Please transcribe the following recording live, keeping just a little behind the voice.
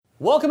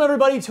Welcome,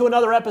 everybody, to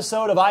another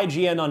episode of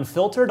IGN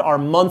Unfiltered, our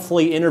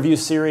monthly interview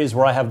series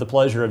where I have the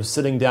pleasure of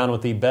sitting down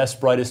with the best,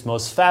 brightest,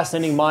 most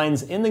fascinating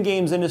minds in the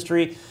games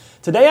industry.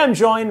 Today I'm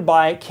joined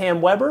by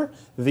Cam Weber,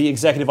 the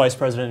Executive Vice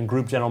President and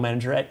Group General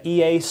Manager at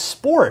EA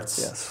Sports.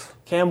 Yes.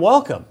 Cam,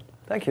 welcome.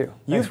 Thank you.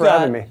 Thanks for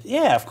having me.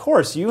 Yeah, of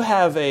course. You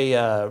have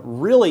a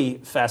really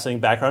fascinating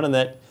background in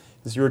that,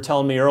 as you were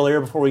telling me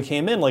earlier before we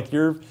came in, like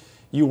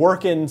you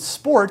work in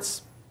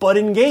sports, but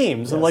in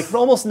games. Yes. And like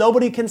almost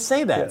nobody can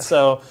say that. Yes.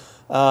 So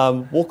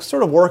we'll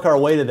sort of work our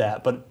way to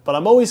that. But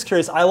I'm always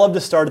curious. I love to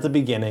start at the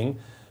beginning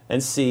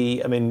and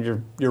see, I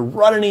mean, you're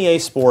running EA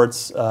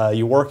Sports.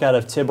 You work out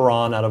of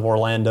Tiburon, out of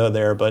Orlando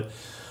there. But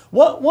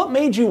what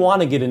made you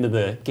want to get into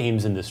the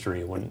games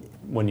industry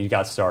when you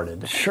got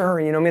started? Sure.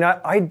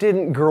 I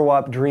didn't grow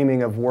up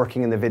dreaming of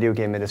working in the video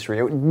game industry.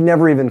 It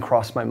never even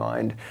crossed my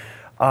mind.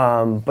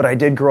 But I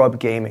did grow up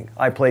gaming.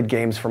 I played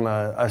games from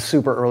a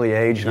super early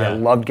age, and I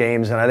loved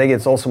games. And I think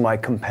it's also my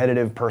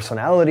competitive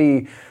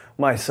personality,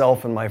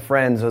 myself and my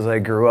friends as I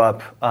grew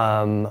up,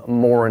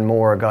 more and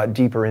more got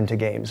deeper into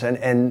games.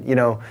 And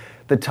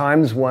the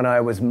times when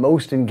I was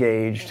most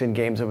engaged in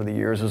games over the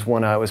years was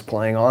when I was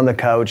playing on the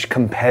couch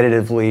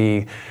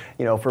competitively,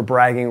 for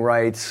bragging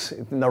rights,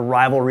 the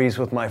rivalries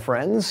with my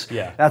friends.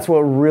 Yeah. That's what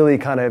really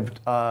kind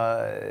of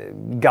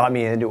got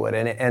me into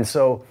it. And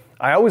so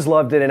I always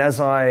loved it. And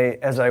as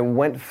I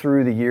went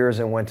through the years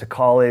and went to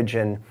college,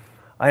 and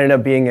I ended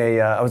up being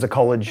I was a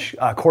college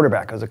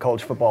quarterback. I was a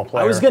college football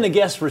player. I was going to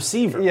guess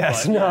receiver.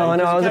 Yes, but,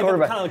 I was a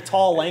quarterback. Kind of like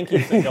tall, lanky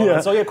thing going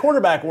on. So yeah,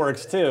 quarterback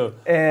works too.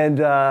 And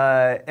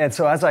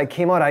so as I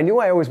came out, I knew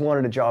I always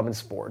wanted a job in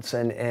sports.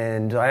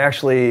 And I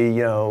actually,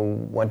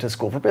 went to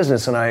school for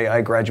business, and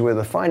I graduated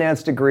with a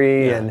finance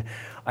degree. Yeah. And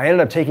I ended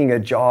up taking a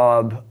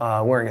job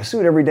wearing a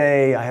suit every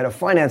day. I had a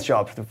finance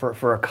job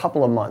for a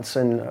couple of months,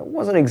 and I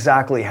wasn't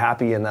exactly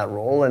happy in that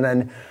role. And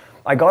then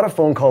I got a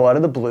phone call out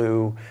of the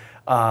blue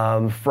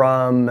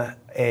from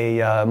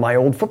my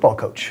old football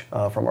coach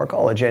from our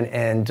college,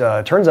 and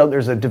turns out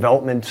there's a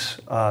development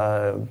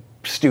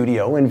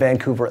studio in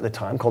Vancouver at the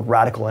time called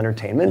Radical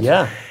Entertainment.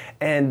 Yeah.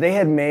 And they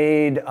had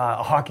made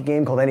a hockey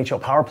game called NHL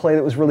Power Play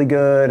that was really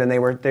good, and they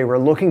were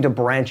looking to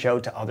branch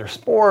out to other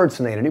sports,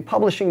 and they had a new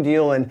publishing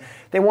deal, and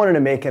they wanted to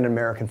make an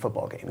American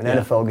football game, an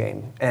NFL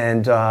game,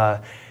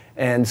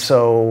 and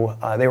so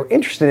they were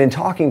interested in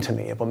talking to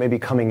me about maybe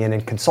coming in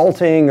and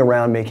consulting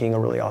around making a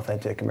really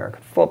authentic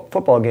American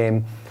football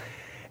game.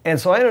 And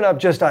so I ended up,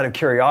 just out of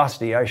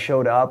curiosity, I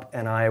showed up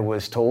and I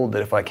was told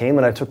that if I came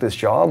and I took this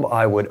job,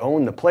 I would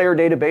own the player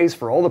database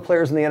for all the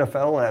players in the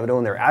NFL, and I would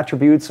own their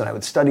attributes, and I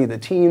would study the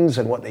teams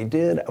and what they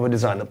did. I would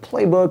design the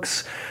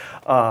playbooks.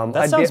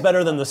 That sounds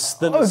better than the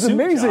it was suit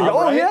amazing. job,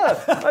 right?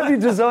 Yeah. I'd be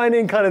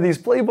designing kind of these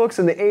playbooks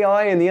and the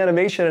AI and the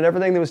animation and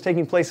everything that was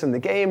taking place in the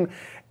game.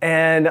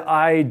 And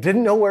I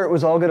didn't know where it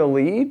was all going to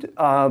lead,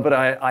 but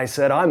I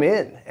said, I'm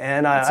in.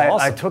 And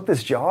I took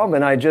this job,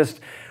 and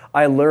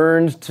I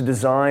learned to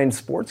design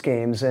sports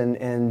games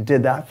and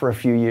did that for a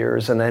few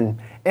years, and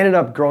then ended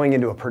up growing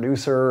into a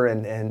producer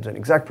and an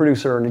exec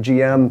producer and a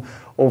GM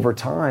over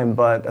time.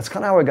 But that's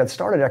kind of how I got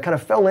started. I kind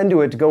of fell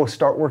into it to go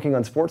start working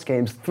on sports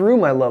games through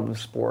my love of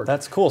sport.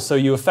 That's cool. So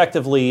you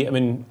effectively,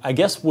 I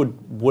guess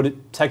would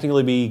it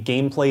technically be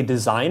gameplay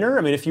designer?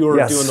 I mean, if you were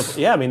doing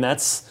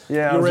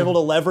you were able to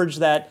leverage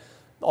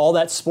all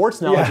that sports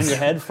knowledge in your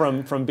head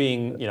from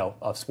being,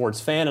 a sports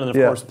fan and of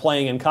course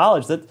playing in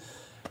college.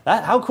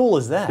 How cool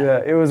is that?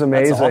 Yeah, it was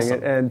amazing. That's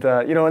awesome. And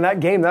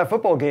in that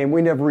football game,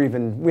 we never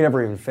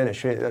even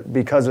finished it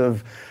because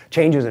of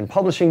changes in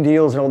publishing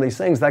deals and all these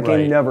things. That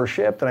game never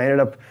shipped, and I ended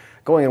up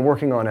going and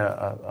working on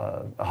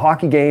a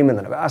hockey game and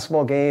then a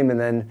basketball game, and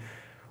then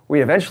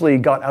we eventually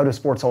got out of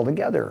sports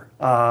altogether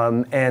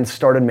and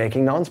started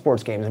making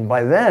non-sports games. And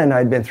by then,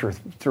 I'd been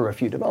through a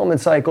few development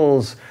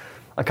cycles.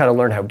 I kind of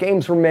learned how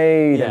games were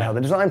made and how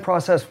the design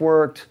process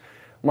worked.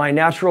 My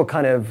natural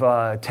kind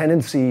of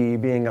tendency,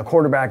 being a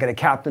quarterback and a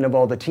captain of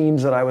all the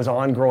teams that I was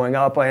on growing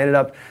up, I ended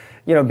up,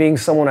 being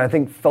someone I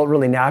think felt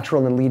really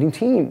natural in leading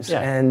teams. Yeah.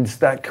 And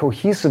that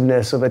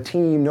cohesiveness of a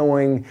team,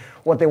 knowing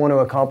what they want to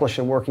accomplish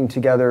and working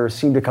together,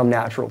 seemed to come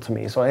natural to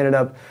me. So I ended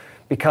up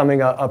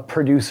becoming a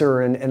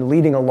producer and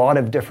leading a lot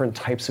of different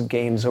types of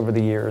games over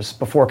the years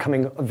before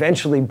coming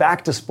eventually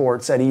back to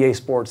sports at EA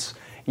Sports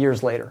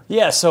years later.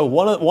 Yeah, so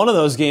one of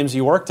those games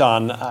you worked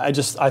on, I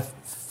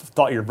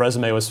thought your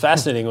resume was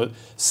fascinating, with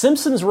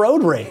Simpsons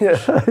Road Rage.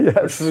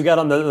 Yes. We got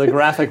on the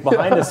graphic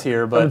behind us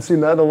here, but I haven't seen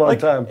that in a long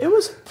time. It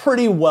was a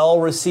pretty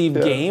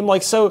well-received game.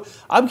 So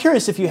I'm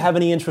curious if you have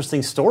any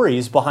interesting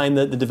stories behind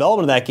the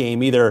development of that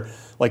game. Either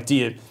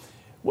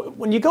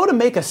when you go to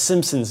make a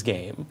Simpsons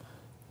game,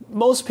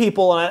 most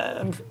people,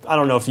 I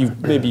don't know if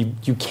maybe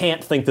you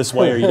can't think this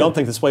way or you don't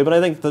think this way, but I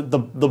think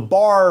the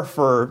bar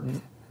for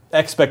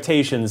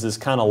expectations is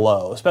kind of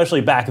low,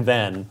 especially back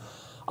then.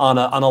 On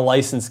a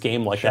licensed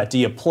game like that, do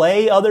you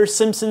play other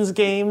Simpsons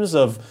games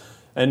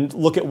and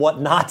look at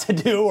what not to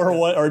do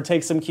or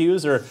take some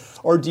cues,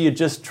 or do you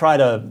just try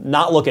to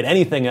not look at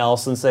anything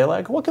else and say,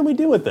 like, what can we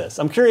do with this?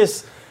 I'm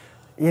curious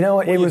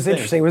It was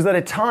interesting. It was at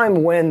a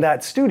time when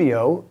that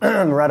studio,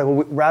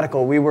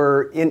 Radical, we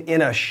were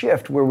in a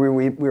shift where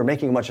we were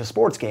making a bunch of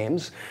sports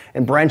games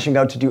and branching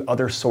out to do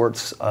other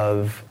sorts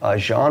of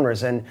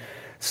genres. And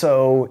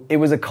so it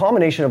was a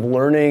combination of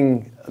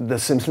learning the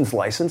Simpsons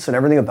license and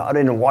everything about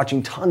it and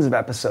watching tons of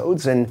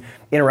episodes and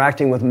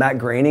interacting with Matt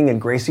Groening and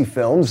Gracie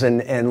Films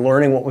and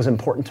learning what was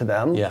important to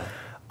them. Yeah.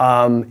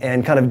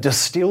 And kind of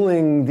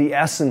distilling the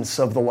essence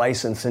of the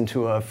license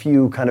into a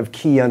few kind of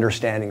key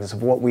understandings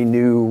of what we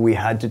knew we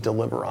had to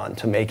deliver on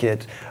to make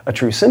it a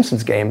true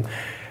Simpsons game.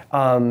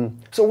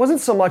 So it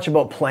wasn't so much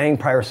about playing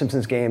prior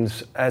Simpsons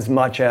games as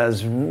much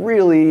as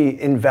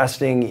really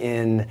investing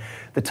in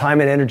the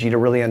time and energy to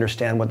really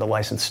understand what the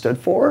license stood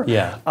for.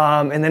 Yeah.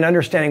 And then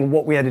understanding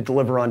what we had to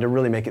deliver on to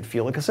really make it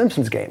feel like a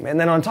Simpsons game. And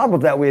then on top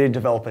of that, we had to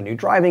develop a new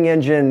driving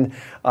engine,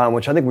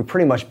 which I think we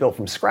pretty much built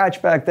from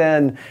scratch back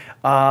then,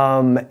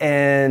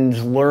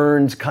 and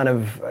learned kind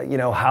of,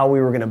 how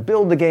we were going to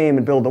build the game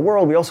and build the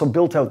world. We also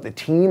built out the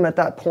team at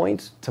that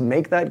point to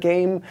make that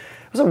game.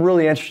 It was a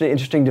really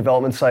interesting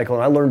development cycle,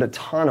 and I learned a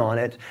ton on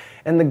it.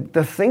 And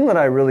the thing that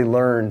I really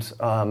learned,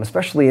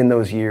 especially in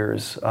those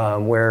years,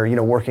 where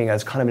working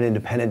as kind of an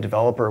independent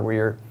developer,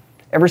 where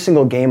every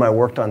single game I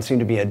worked on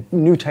seemed to be a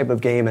new type of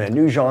game and a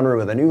new genre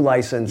with a new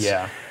license.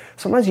 Yeah.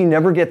 Sometimes you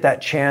never get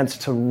that chance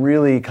to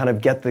really kind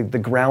of get the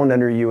ground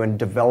under you and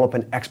develop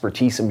an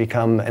expertise and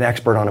become an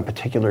expert on a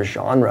particular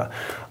genre.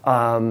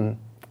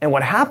 And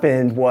what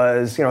happened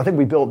was, I think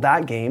we built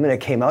that game and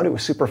it came out. It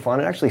was super fun.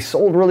 It actually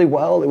sold really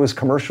well. It was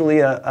commercially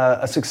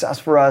a success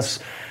for us.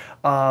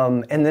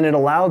 And then it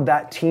allowed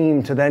that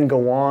team to then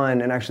go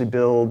on and actually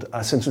build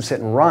Simpsons Hit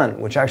and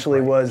Run, which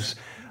actually was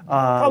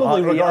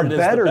probably regarded a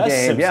better as the best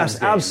game. Simpsons Yes,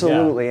 game.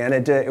 absolutely. Yeah.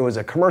 And it was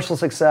a commercial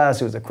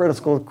success. It was a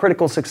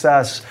critical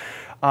success.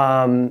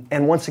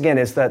 And once again,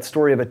 it's that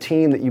story of a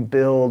team that you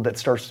build that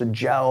starts to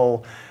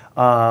gel.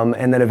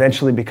 And then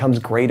eventually becomes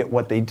great at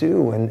what they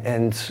do.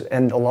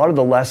 And a lot of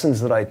the lessons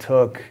that I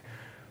took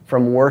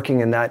from working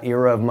in that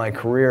era of my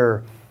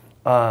career,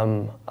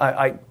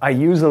 I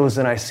use those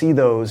and I see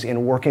those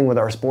in working with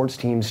our sports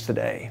teams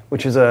today,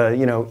 which is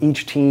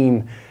each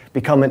team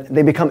become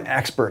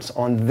experts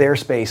on their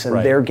space and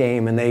their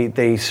game, and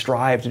they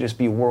strive to just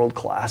be world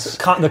class.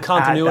 The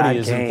continuity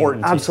is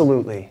important.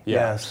 Absolutely. Yeah.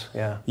 Yes.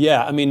 Yeah.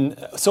 Yeah. I mean,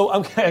 so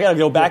I got to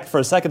go back for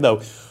a second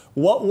though.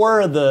 What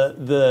were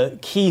the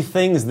key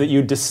things that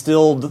you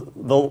distilled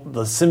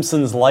the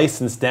Simpsons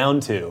license down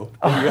to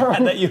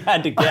that you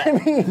had to get?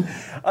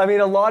 I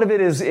mean, a lot of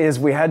it is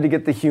we had to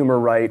get the humor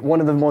right.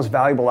 One of the most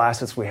valuable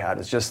assets we had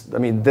is just,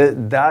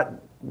 that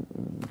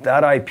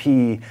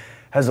IP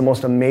has the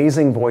most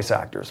amazing voice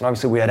actors. And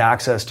obviously we had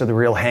access to the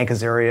real Hank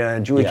Azaria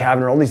and Julie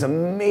Kavner, all these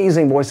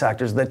amazing voice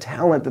actors, the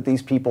talent that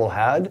these people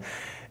had,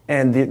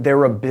 and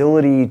their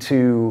ability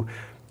to,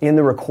 in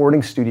the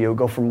recording studio,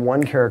 go from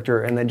one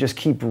character and then just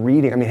keep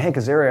reading. I mean, Hank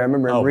Azaria, I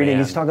remember him reading,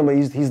 he's talking about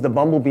he's the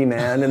Bumblebee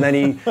man, and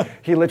then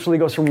he literally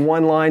goes from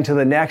one line to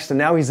the next, and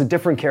now he's a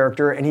different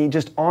character, and he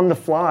just on the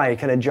fly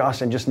can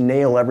adjust and just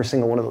nail every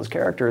single one of those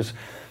characters.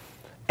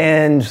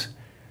 And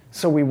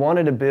so we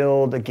wanted to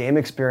build a game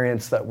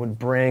experience that would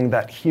bring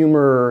that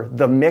humor,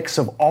 the mix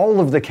of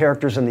all of the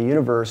characters in the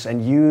universe,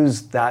 and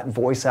use that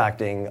voice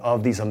acting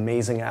of these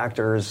amazing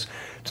actors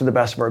to the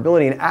best of our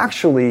ability. And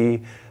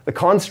actually, the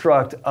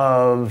construct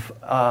of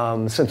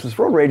Simpsons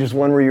Road Rage is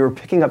one where you were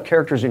picking up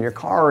characters in your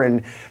car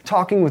and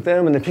talking with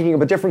them, and then picking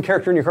up a different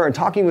character in your car and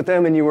talking with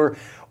them, and you were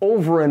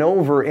over and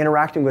over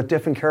interacting with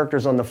different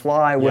characters on the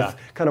fly with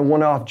kind of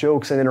one-off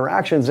jokes and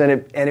interactions, and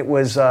it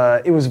was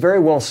very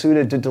well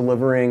suited to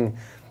delivering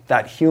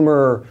that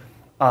humor,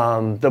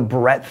 the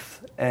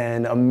breadth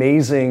and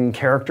amazing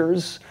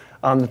characters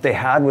that they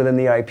had within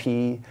the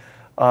IP,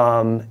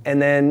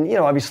 and then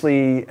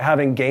obviously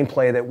having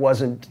gameplay that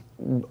wasn't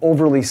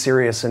overly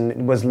serious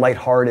and was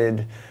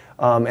lighthearted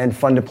and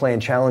fun to play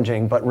and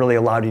challenging, but really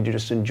allowed you to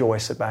just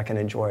sit back and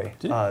enjoy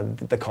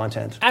the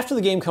content. After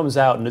the game comes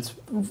out and it's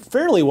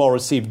fairly well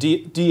received,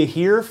 do you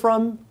hear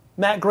from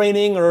Matt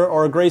Groening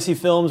or Gracie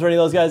Films or any of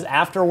those guys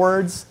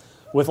afterwards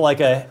with like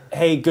a,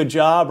 hey, good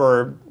job?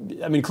 Or,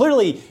 I mean,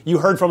 clearly you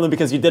heard from them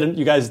because you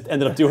guys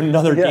ended up doing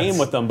another game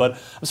with them, but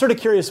I'm sort of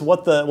curious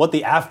what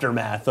the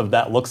aftermath of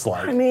that looks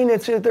like. I mean,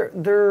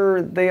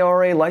 they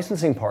are a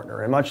licensing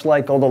partner, and much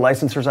like all the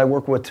licensors I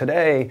work with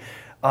today,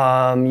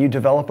 you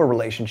develop a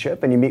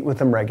relationship and you meet with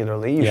them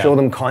regularly. You show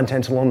them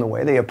content along the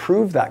way. They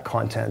approve that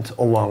content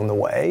along the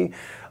way.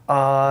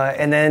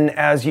 And then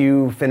as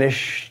you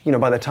finish,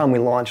 by the time we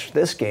launched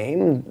this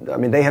game, I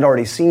mean, they had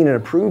already seen and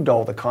approved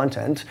all the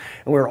content,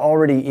 and we were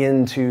already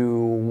into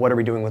what are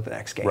we doing with the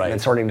next game, and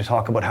starting to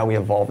talk about how we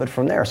evolve it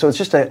from there. So it's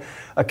just a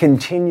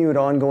continued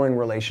ongoing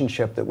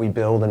relationship that we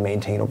build and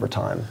maintain over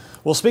time.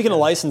 Well, speaking of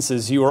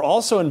licenses, you were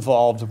also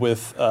involved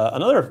with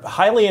another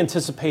highly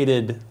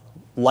anticipated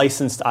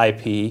licensed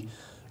IP,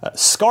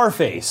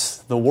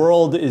 Scarface, The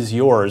World Is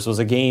Yours, was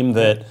a game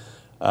that,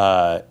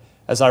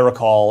 as I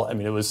recall, I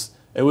mean, it was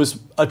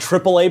a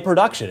AAA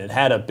production. It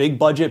had a big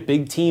budget,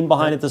 big team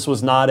behind it. This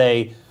was not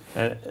a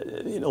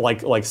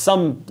Like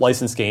some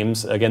licensed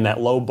games, again,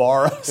 that low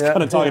bar I was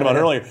kind of talking about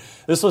earlier.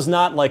 This was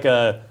not like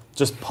a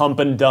just pump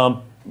and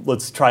dump,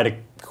 let's try to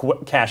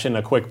cash in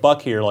a quick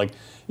buck here. Like,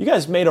 you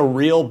guys made a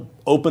real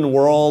open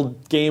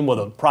world game with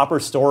a proper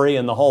story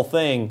and the whole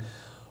thing.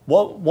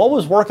 What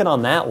was working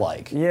on that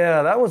like?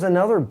 Yeah, that was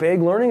another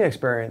big learning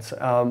experience.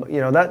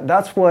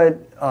 That's what,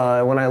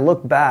 when I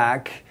look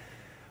back,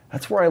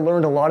 that's where I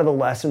learned a lot of the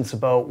lessons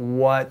about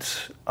what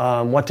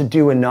to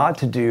do and not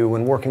to do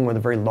when working with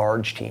a very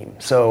large team.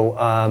 So,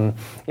 I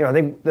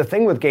think the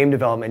thing with game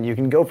development, you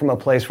can go from a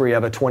place where you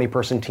have a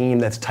 20-person team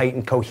that's tight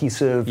and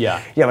cohesive.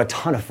 Yeah. You have a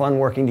ton of fun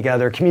working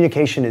together.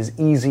 Communication is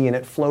easy and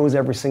it flows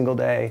every single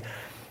day.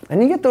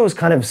 And you get those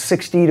kind of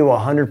 60 to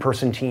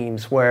 100-person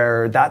teams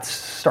where that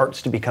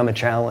starts to become a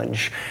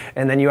challenge.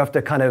 And then you have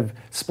to kind of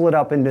split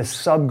up into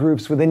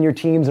subgroups within your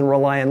teams and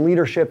rely on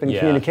leadership and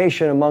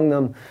communication among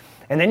them.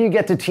 And then you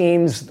get to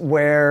teams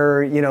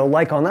where,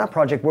 like on that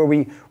project, where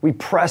we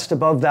pressed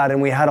above that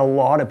and we had a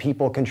lot of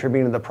people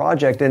contributing to the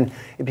project, and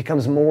it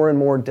becomes more and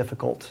more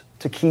difficult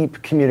to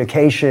keep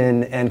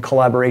communication and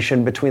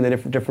collaboration between the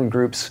different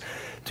groups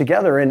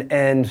together.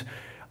 And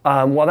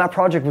while that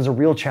project was a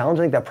real challenge,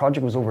 I think that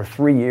project was over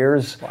 3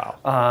 years.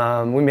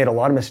 Wow. We made a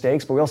lot of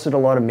mistakes, but we also did a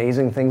lot of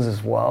amazing things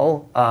as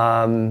well.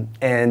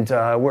 And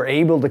we're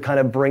able to kind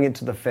of bring it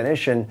to the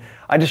finish. And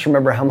I just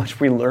remember how much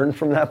we learned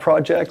from that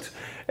project.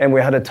 And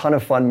we had a ton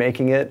of fun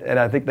making it. And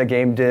I think the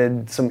game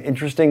did some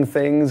interesting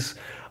things.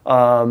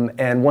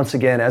 And once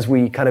again, as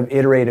we kind of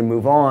iterate and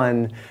move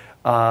on,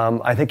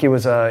 I think it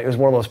was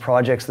one of those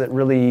projects that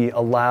really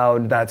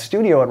allowed that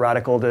studio at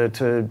Radical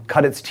to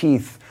cut its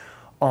teeth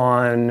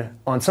on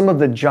some of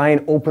the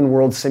giant open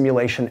world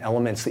simulation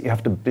elements that you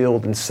have to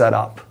build and set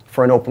up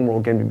for an open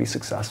world game to be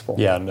successful.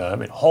 Yeah,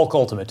 and Hulk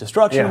Ultimate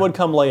Destruction would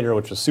come later,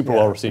 which was super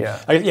well received.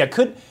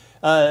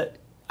 Yeah.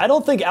 I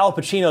don't think Al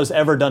Pacino's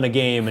ever done a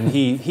game, and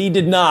he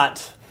did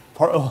not,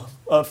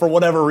 for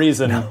whatever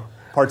reason,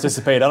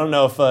 participate. I don't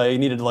know if he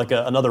needed like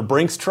another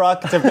Brinks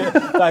truck to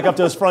back up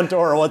to his front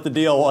door, or what the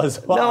deal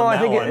was. No, I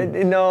think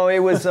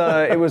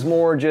it was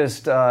more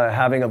just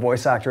having a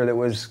voice actor that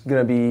was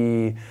going to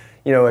be,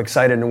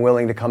 excited and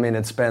willing to come in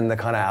and spend the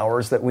kind of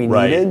hours that we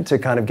needed to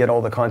kind of get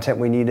all the content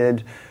we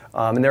needed.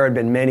 And there had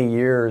been many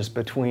years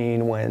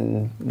between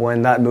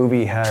when that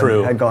movie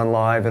had gone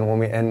live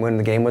and when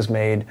the game was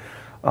made.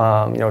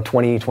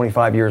 20,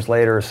 25 years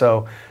later.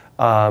 So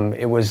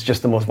it was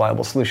just the most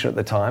viable solution at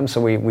the time.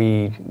 So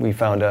we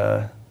found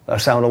a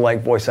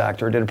sound-alike voice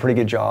actor, did a pretty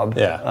good job.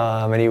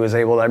 Yeah. And he was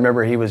able, I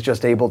remember he was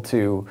just able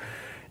to,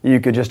 you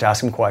could just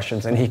ask him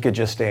questions and he could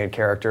just stay in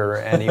character,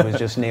 and he was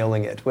just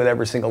nailing it with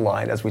every single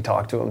line as we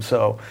talked to him.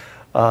 So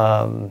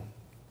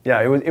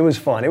it was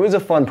fun. It was a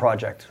fun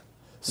project.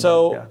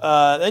 So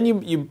then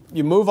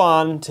you move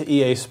on to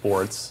EA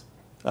Sports.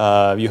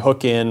 You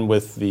hook in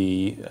with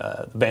the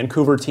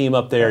Vancouver team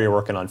up there. You're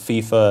working on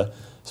FIFA,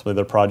 some of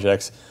their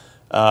projects.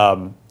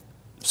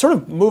 Sort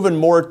of moving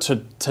more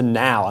to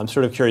now, I'm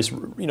sort of curious.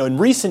 In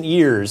recent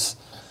years,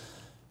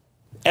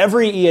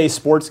 every EA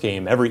Sports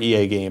game, every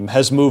EA game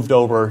has moved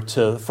over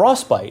to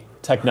Frostbite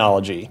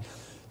technology.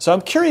 So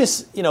I'm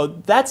curious.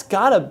 That's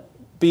got to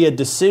be a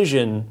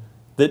decision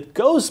that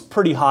goes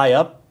pretty high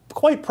up,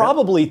 quite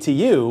probably to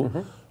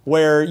you,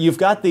 where you've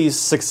got these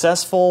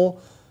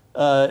successful,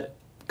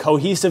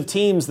 cohesive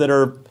teams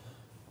that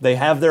they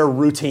have their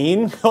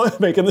routine,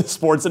 making the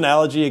sports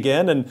analogy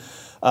again. And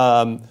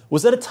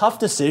was that a tough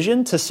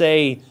decision to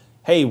say,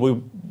 hey, we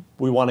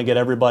want to get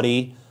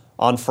everybody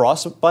on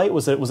Frostbite?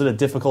 Was it a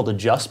difficult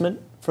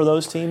adjustment for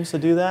those teams to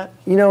do that?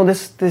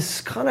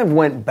 This kind of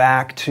went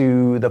back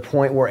to the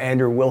point where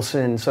Andrew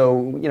Wilson,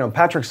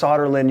 Patrick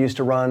Soderlund used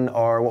to run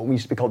what we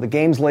used to be called the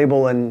games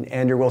label, and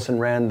Andrew Wilson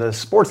ran the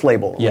sports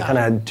label. Yeah. We kind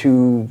of had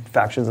two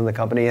factions in the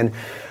company. And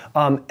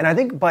I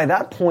think by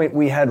that point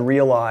we had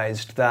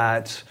realized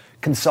that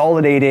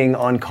consolidating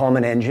on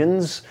common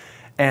engines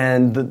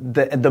and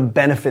the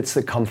benefits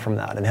that come from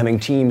that, and having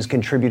teams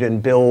contribute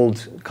and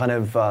build kind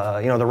of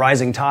the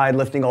rising tide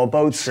lifting all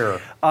boats. Sure.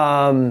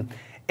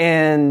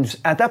 And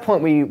at that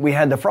point we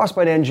had the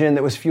Frostbite engine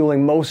that was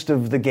fueling most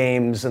of the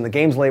games and the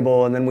games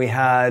label, and then we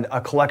had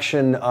a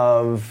collection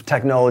of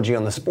technology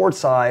on the sports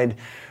side,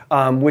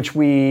 which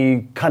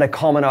we kind of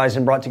commonized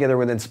and brought together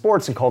within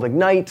sports and called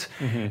Ignite.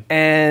 Mm-hmm.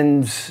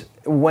 And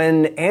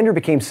when Andrew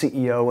became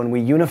CEO and we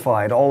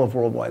unified all of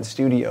Worldwide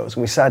Studios,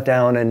 and we sat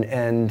down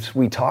and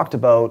we talked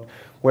about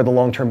where the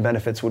long-term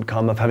benefits would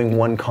come of having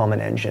one common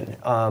engine.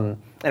 And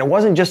it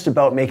wasn't just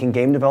about making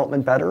game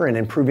development better and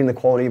improving the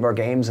quality of our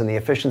games and the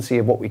efficiency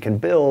of what we can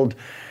build,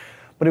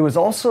 but it was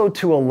also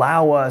to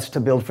allow us to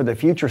build for the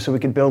future, so we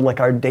could build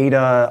like our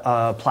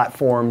data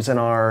platforms and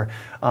our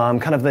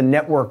kind of the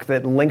network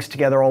that links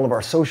together all of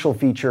our social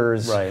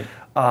features. Right.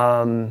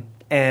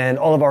 And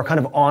all of our kind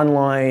of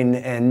online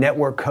and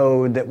network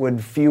code that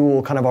would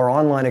fuel kind of our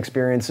online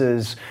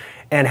experiences,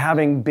 and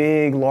having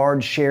big,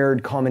 large,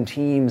 shared common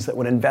teams that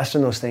would invest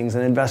in those things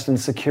and invest in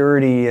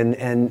security and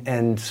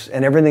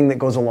everything that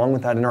goes along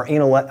with that, and our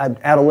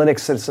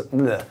analytics,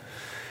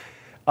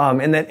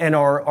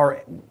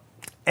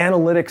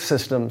 analytics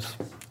systems.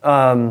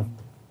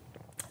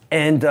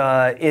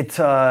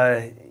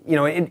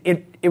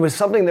 It was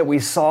something that we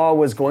saw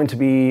was going to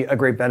be a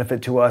great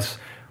benefit to us.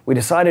 We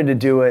decided to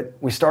do it.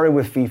 We started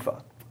with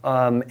FIFA.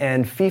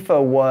 And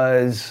FIFA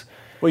was...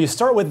 Well, you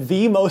start with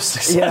the most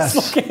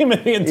successful game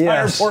in the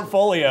entire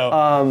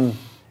portfolio.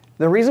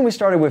 The reason we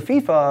started with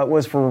FIFA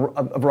was for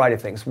a variety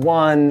of things.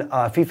 One,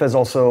 FIFA is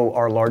also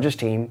our largest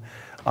team.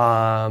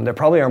 They're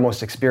probably our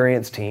most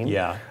experienced team.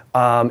 Yeah.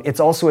 It's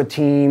also a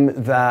team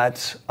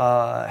that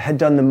had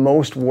done the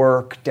most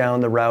work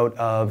down the route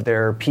of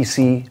their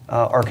PC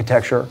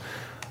architecture,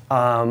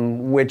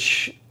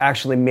 which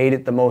actually made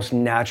it the most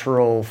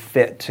natural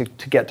fit to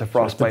get to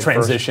Frostbite the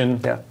transition.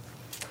 First.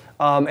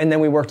 Yeah. And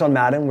then we worked on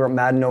Madden. We were at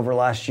Madden over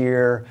last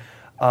year.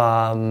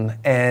 Another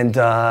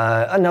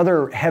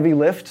heavy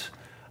lift.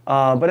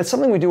 But it's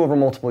something we do over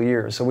multiple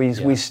years. So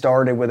we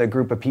started with a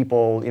group of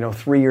people,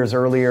 3 years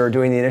earlier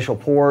doing the initial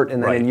port,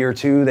 and then in year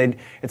 2,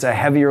 it's a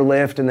heavier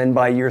lift, and then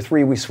by year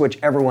 3, we switch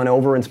everyone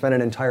over and spend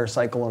an entire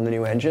cycle on the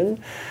new engine.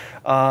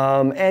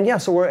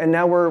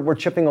 Now we're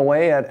chipping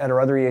away at our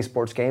other EA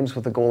Sports games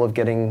with the goal of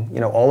getting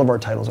all of our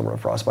titles over to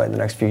Frostbite in the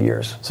next few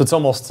years. So it's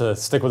almost, to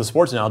stick with the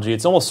sports analogy,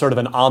 it's almost sort of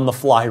an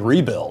on-the-fly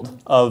rebuild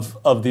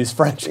of these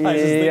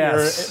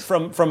franchises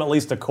from at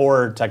least a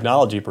core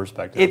technology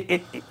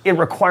perspective. It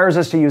requires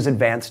us to use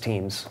advanced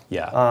teams,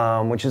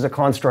 yeah, which is a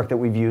construct that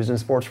we've used in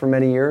sports for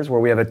many years,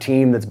 where we have a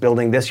team that's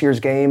building this year's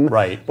game,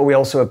 right, but we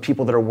also have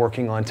people that are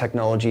working on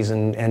technologies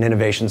and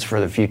innovations for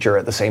the future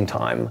at the same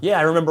time. Yeah,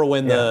 I remember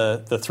when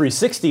the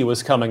 360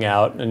 was coming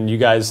out, and you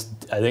guys,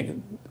 I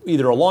think,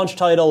 either a launch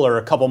title or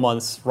a couple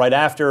months right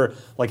after,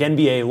 like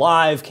NBA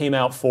Live came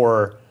out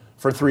for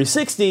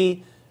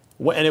 360,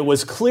 and it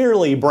was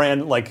clearly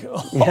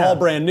all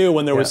brand new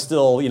when there was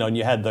still, and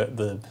you had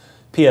the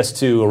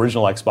PS2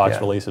 original Xbox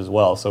release as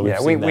well. So we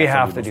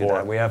have to do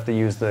that. We have to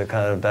use the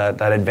kind of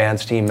that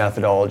advanced team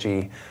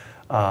methodology.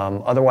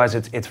 Otherwise,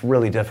 it's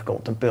really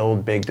difficult to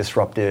build big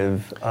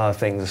disruptive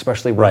things,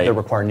 especially when they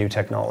require new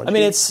technology. I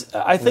mean,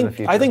 I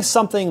think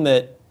something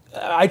that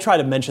I try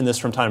to mention this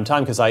from time to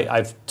time because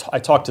I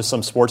talk to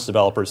some sports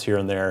developers here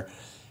and there,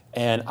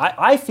 and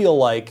I feel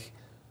like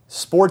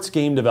sports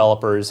game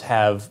developers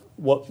have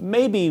what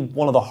may be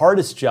one of the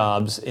hardest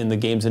jobs in the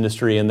games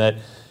industry, in that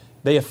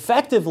they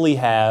effectively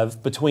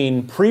have,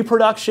 between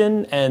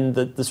pre-production and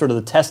the sort of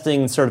the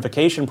testing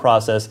certification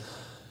process,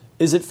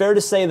 is it fair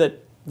to say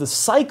that the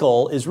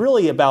cycle is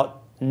really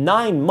about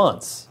 9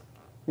 months?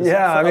 Between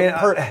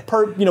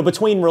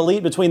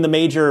the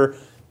major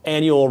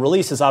annual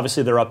releases,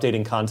 obviously they're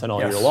updating content all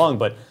year long,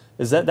 but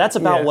that's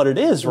about what it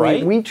is,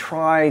 right? We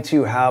try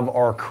to have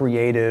our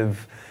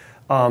creative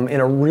in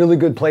a really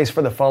good place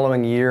for the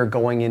following year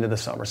going into the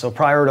summer. So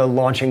prior to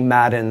launching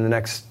Madden the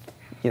next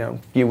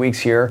few weeks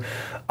here,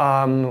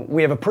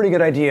 we have a pretty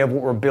good idea of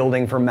what we're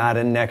building for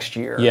Madden next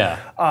year. Yeah.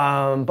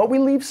 But we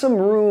leave some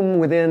room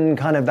within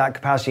kind of that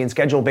capacity and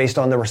schedule based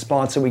on the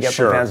response that we get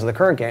from fans of the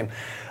current game.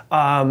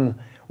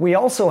 We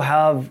also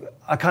have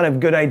a kind of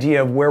good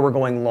idea of where we're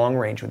going long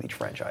range with each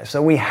franchise.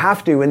 So we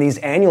have to, in these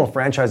annual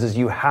franchises,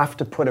 you have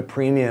to put a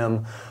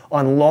premium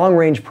on long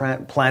range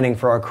planning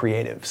for our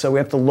creative. So we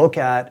have to look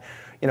at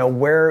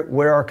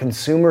where our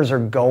consumers are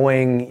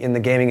going in the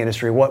gaming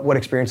industry, what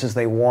experiences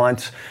they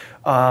want,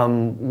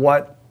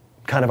 what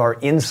kind of our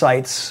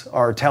insights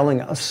are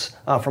telling us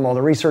from all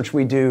the research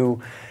we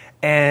do.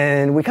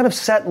 And we kind of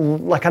set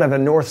like kind of a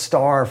North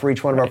Star for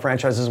each one of our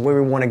franchises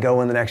where we want to go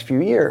in the next few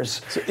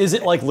years. So is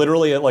it like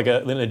literally in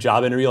a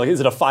job interview? Like, is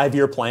it a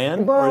 5-year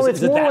plan? Well, or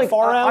is it that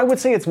far out? I would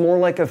say it's more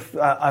like a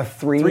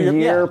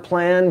 3-year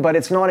plan, but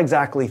it's not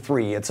exactly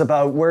 3. It's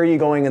about where are you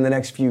going in the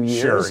next few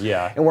years. Sure,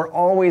 yeah. And we're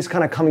always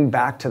kind of coming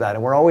back to that.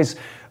 And we're always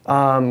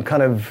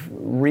kind of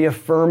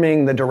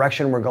reaffirming the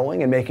direction we're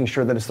going and making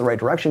sure that it's the right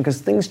direction,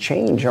 because things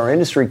change in our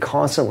industry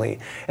constantly.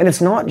 And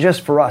it's not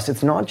just for us.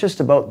 It's not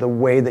just about the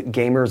way that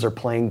gamers are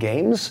playing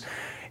games.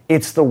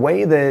 It's the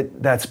way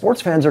that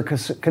sports fans are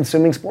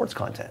consuming sports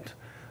content.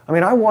 I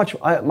mean, I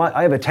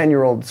have a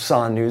 10-year-old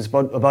son who's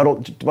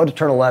about to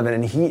turn 11,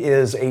 and he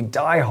is a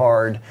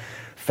diehard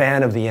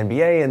fan of the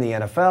NBA and the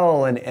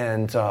NFL,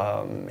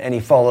 and he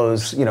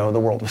follows the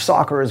world of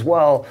soccer as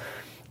well.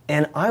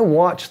 And I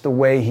watch the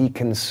way he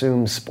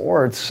consumes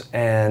sports,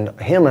 and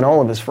him and all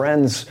of his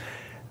friends.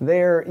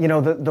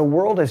 The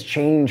world has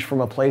changed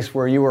from a place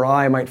where you or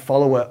I might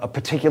follow a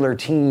particular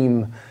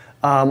team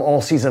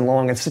all season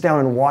long and sit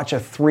down and watch a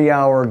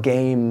 3-hour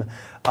game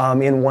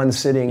in one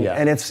sitting. Yeah.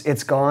 And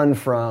it's gone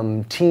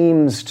from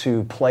teams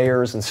to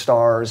players and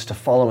stars to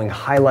following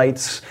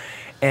highlights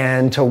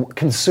and to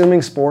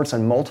consuming sports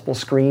on multiple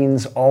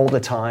screens all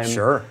the time.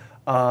 Sure.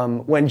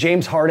 When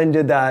James Harden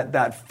did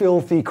that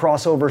filthy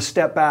crossover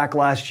step back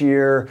last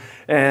year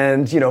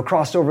and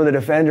crossed over the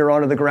defender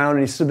onto the ground,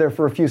 and he stood there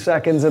for a few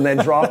seconds and then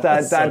dropped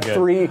that so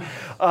three.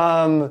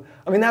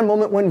 That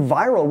moment went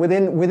viral.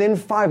 Within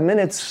 5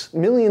 minutes,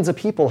 millions of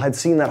people had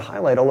seen that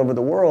highlight all over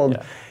the world.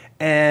 Yeah.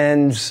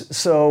 And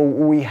so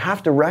we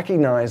have to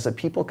recognize that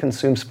people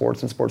consume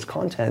sports and sports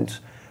content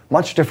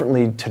much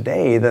differently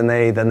today than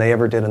they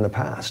ever did in the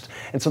past.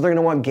 And so they're going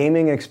to want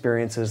gaming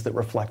experiences that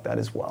reflect that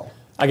as well.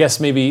 I guess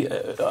maybe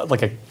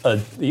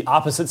the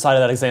opposite side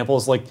of that example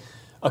is like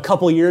a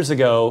couple years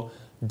ago,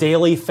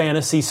 daily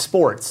fantasy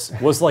sports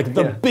was like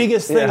the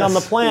biggest thing on the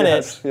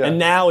planet, and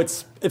now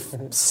it's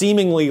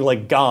seemingly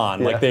like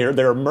gone. Like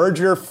their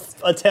merger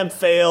attempt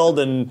failed,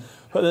 and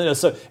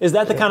so is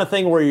that the kind of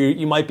thing where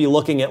you might be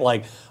looking at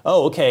like,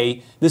 oh,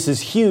 okay, this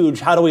is huge.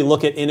 How do we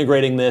look at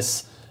integrating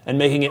this and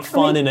making it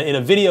fun in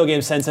a video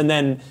game sense? And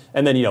then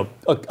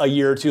a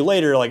year or two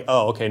later, like,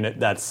 oh, okay,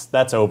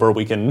 that's over.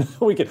 We can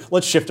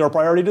let's shift our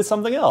priority to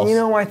something else.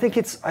 I think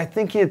it's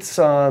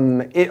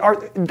an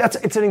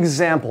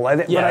example.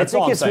 But I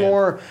think it's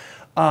more.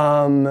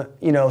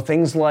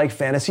 Things like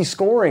fantasy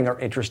scoring are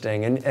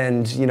interesting,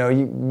 and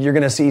you're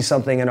going to see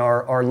something in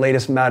our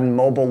latest Madden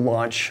mobile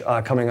launch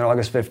coming on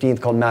August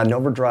 15th called Madden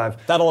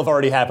Overdrive. That'll have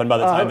already happened by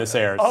the time this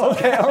airs. Oh,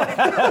 okay, all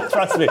right.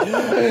 Trust me.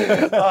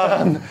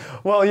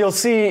 Well, you'll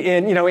see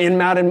in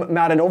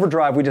Madden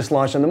Overdrive we just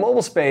launched in the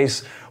mobile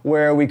space,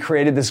 where we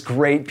created this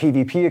great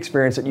PvP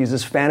experience that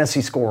uses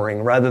fantasy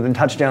scoring rather than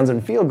touchdowns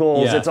and field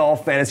goals. Yeah. It's all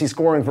fantasy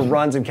scoring for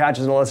runs and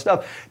catches and all that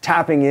stuff,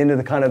 tapping into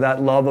the kind of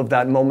that love of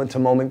that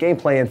moment-to-moment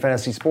gameplay in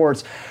fantasy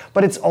sports.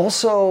 But it's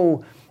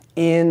also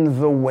in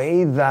the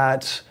way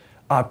that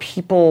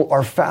people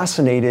are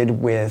fascinated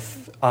with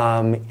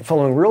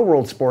following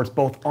real-world sports,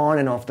 both on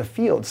and off the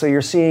field. So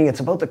you're seeing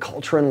it's about the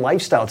culture and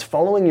lifestyle. It's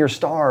following your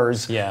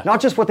stars,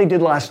 not just what they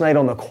did last night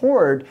on the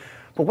court,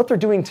 but what they're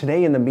doing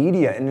today in the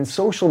media and in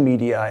social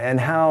media, and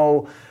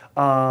how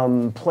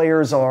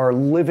players are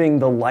living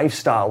the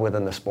lifestyle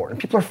within the sport. And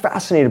people are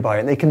fascinated by it,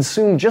 and they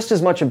consume just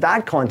as much of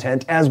that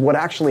content as what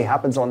actually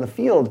happens on the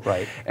field.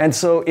 Right. And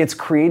so it's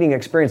creating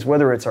experience,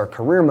 whether it's our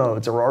career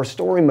modes or our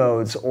story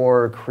modes,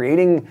 or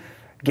creating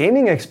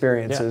gaming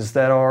experiences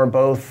that are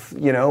both,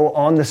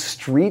 on the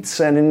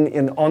streets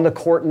and on the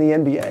court in the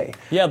NBA.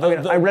 Yeah,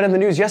 I read in the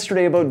news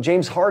yesterday about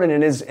James Harden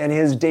and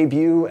his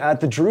debut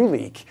at the Drew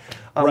League,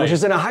 which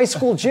is in a high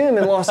school gym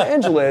in Los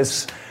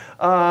Angeles.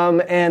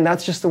 And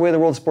that's just the way the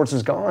world of sports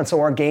has gone.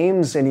 So our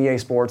games in EA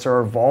Sports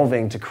are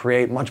evolving to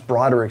create much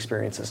broader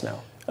experiences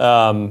now.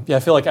 I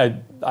feel like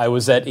I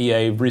was at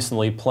EA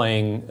recently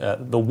playing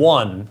the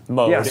One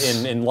mode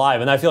in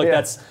live, and I feel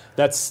like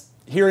that's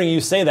hearing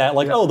you say that,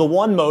 like, the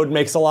One mode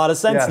makes a lot of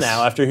sense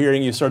now after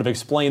hearing you sort of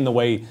explain the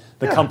way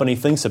the company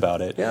thinks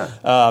about it. Yeah.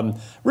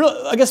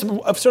 I guess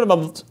sort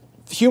of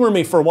humor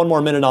me for one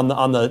more minute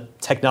on the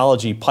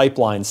technology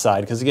pipeline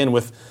side, because again,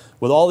 with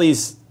all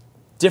these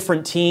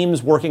different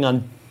teams working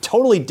on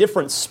totally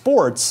different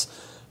sports,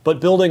 but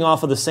building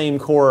off of the same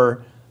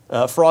core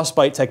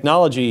Frostbite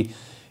technology,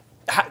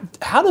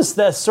 how does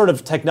that sort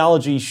of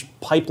technology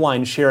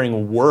pipeline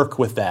sharing work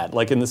with that?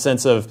 Like, in the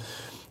sense of,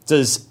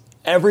 does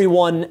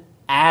everyone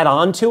add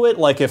on to it?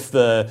 Like, if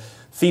the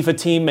FIFA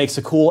team makes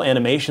a cool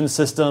animation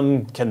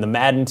system, can the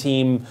Madden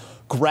team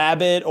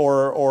grab it,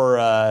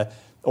 or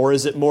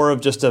is it more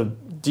of just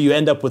do you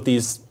end up with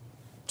these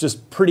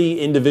just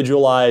pretty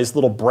individualized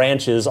little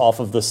branches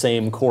off of the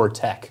same core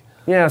tech?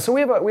 Yeah, so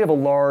we have a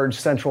large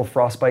central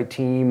Frostbite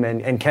team,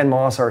 and Ken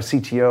Moss, our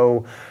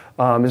CTO,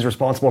 is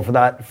responsible for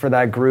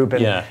that group,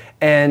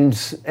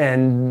 and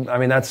I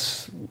mean,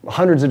 that's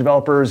hundreds of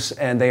developers,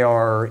 and they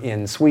are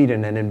in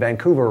Sweden and in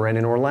Vancouver and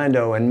in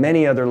Orlando and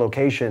many other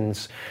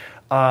locations.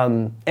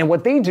 And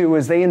what they do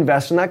is they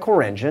invest in that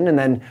core engine, and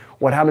then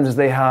what happens is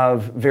they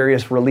have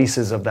various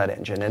releases of that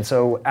engine. And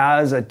so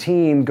as a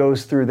team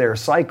goes through their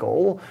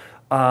cycle,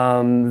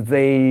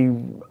 they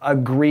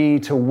agree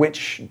to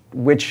which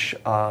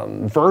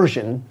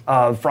version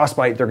of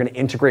Frostbite they're going to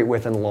integrate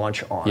with and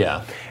launch on.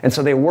 Yeah. And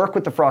so they work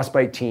with the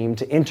Frostbite team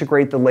to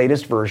integrate the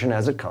latest version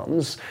as it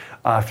comes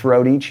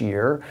throughout each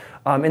year.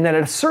 And then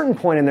at a certain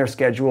point in their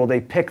schedule,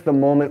 they pick the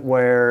moment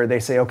where they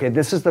say, okay,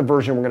 this is the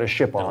version we're going to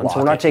ship on. So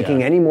we're not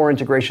taking any more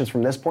integrations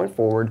from this point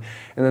forward.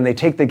 And then they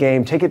take the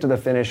game, take it to the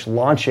finish,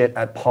 launch it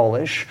at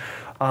Polish.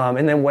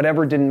 And then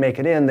whatever didn't make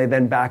it in, they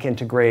then back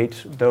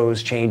integrate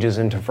those changes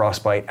into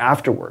Frostbite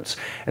afterwards.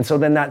 And so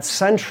then that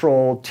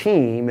central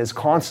team is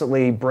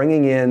constantly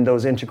bringing in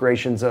those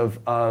integrations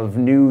of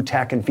new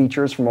tech and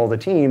features from all the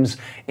teams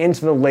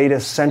into the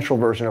latest central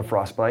version of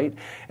Frostbite.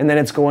 And then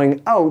it's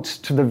going out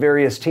to the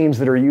various teams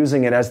that are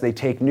using it as they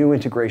take new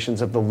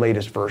integrations of the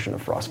latest version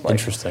of Frostbite.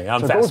 Interesting. So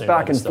it goes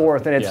back and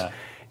forth, and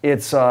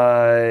it's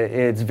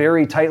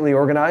very tightly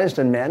organized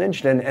and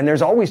managed, and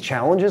there's always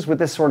challenges with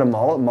this sort of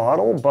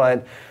model,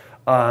 but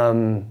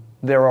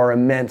there are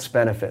immense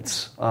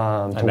benefits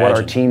to what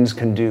our teams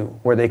can do,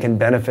 where they can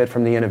benefit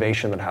from the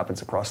innovation that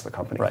happps across the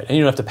company. Right, and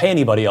you don't have to pay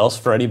anybody else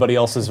for anybody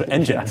else's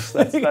engine. Yes,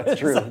 that's true. That's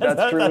true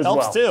that as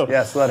helps well. Too.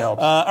 Yes, that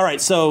helps. All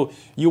right, so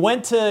you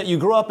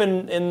grew up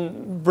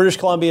in British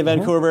Columbia,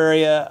 Vancouver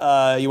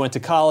area. You went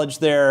to college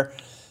there.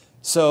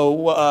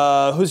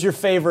 So who's your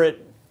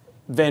favorite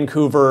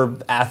Vancouver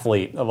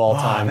athlete of all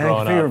time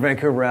growing favorite up?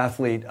 Vancouver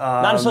athlete.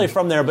 Not necessarily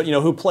from there, but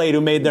who played,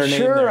 who made their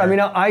name there. Sure. I mean,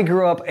 I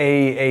grew up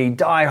a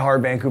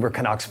diehard Vancouver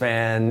Canucks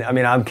fan. I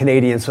mean, I'm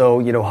Canadian,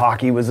 so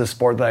hockey was a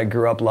sport that I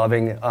grew up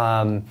loving.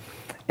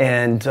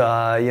 And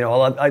I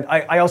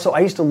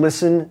used to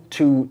listen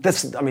to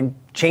this. I mean,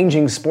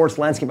 changing sports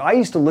landscape. I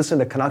used to listen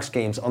to Canucks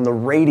games on the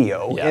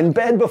radio in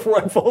bed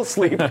before I fall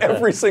asleep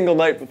every single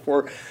night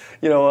before,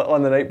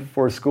 on the night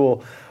before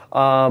school.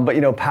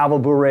 But Pavel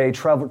Bure,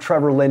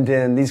 Trevor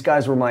Linden, these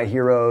guys were my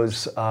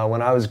heroes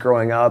when I was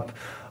growing up.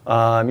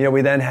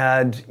 We then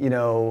had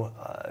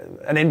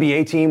an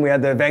NBA team. We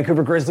had the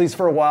Vancouver Grizzlies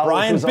for a while.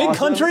 Brian Big awesome.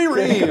 Country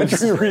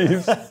Reeves.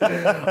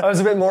 I was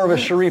a bit more of a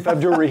Sharif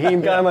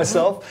Abdur-Rahim guy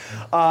myself.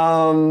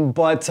 And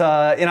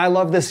I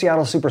love the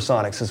Seattle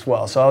Supersonics as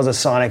well. So I was a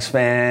Sonics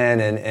fan,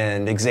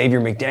 and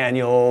Xavier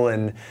McDaniel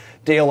and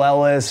Dale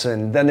Ellis,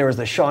 and then there was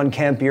the Sean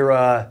Kemp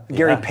era,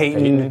 Gary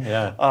Payton.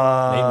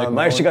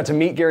 I actually got to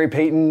meet Gary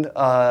Payton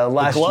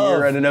last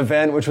year at an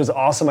event, which was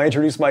awesome. I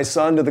introduced my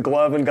son to the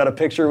glove and got a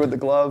picture with the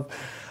glove.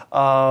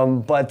 I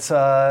was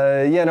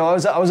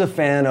a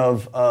fan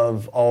of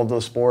all of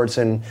those sports,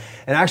 and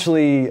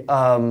actually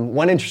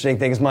one interesting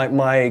thing is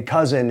my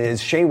cousin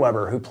is Shea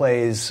Weber, who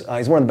plays.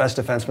 He's one of the best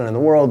defensemen in the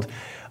world.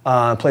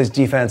 Plays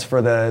defense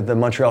for the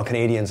Montreal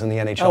Canadiens in the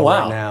NHL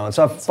right now, and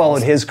so I've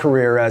followed his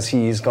career as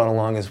he's gone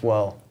along as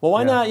well. Well,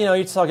 why not?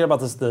 You're talking about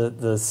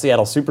the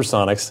Seattle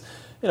Supersonics.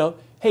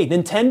 Hey,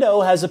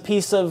 Nintendo has a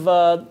piece of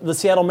the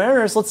Seattle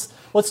Mariners.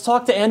 Let's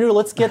talk to Andrew.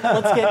 Let's get EA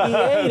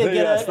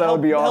to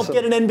help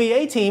get an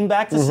NBA team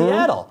back to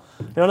Seattle.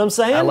 You know what I'm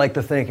saying? I like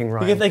the thinking,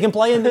 Ryan. They can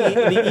play in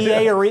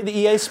the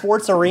EA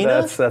Sports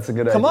Arena. That's a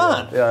good idea. Come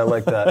on. Yeah, I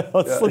like that.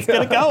 Let's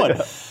get it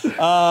going.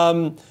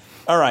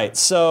 All right,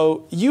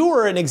 so you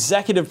were an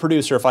executive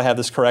producer, if I have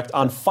this correct,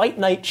 on Fight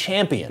Night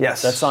Champion.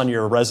 Yes. That's on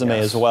your resume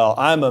as well.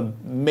 I'm a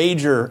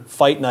major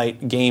Fight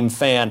Night game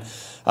fan.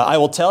 I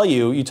will tell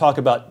you, you talk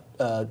about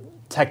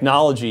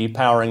technology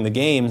powering the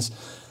games.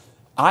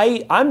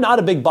 I'm not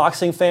a big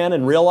boxing fan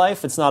in real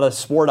life. It's not a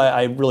sport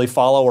I really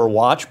follow or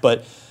watch,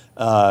 but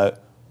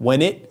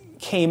when it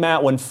came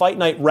out, when Fight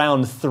Night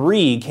Round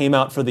 3 came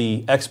out for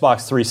the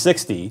Xbox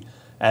 360,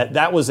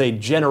 that was a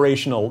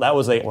generational,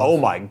 oh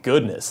my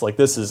goodness, like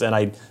this is,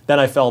 and then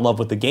I fell in love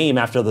with the game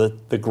after the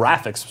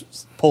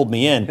graphics pulled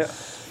me in. Yeah.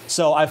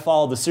 So I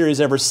followed the series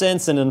ever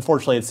since, and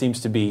unfortunately it seems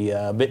to be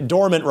a bit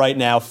dormant right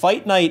now.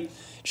 Fight Night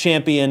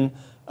Champion,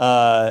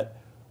 are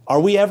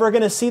we ever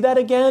going to see that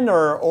again?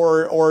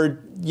 Or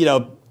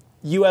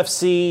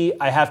UFC,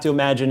 I have to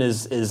imagine,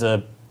 is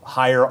a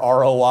higher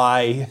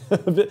ROI.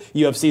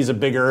 UFC is a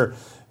bigger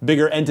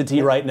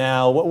entity right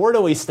now. Where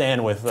do we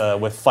stand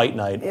with Fight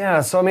Night?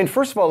 Yeah, so I mean,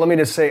 first of all, let me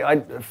just say,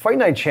 Fight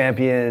Night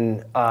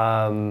Champion.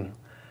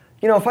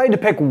 If I had to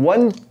pick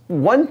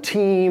one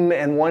team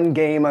and one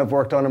game I've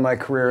worked on in my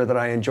career that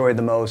I enjoyed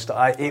the most,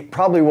 it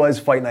probably was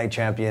Fight Night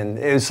Champion.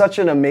 It was such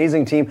an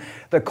amazing team.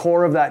 The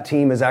core of that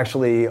team is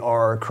actually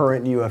our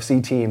current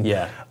UFC team.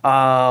 Yeah.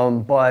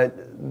 But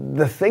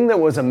the thing that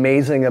was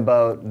amazing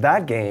about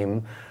that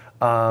game.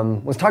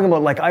 Was talking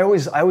about, like, I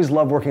always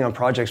love working on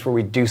projects where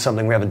we do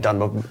something we haven't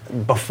done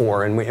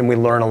before, and we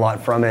learn a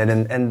lot from it.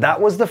 And that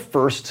was the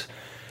first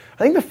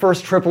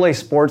AAA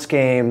sports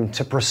game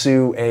to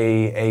pursue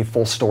a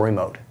full story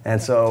mode. And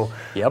so,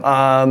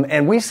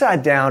 and we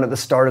sat down at the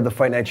start of the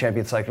Fight Night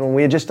Champion cycle, and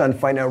we had just done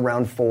Fight Night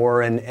Round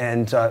 4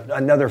 and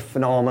another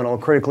phenomenal,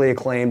 critically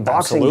acclaimed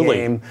boxing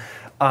game.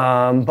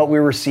 But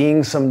we were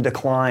seeing some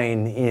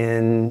decline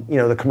in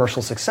the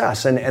commercial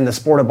success, and the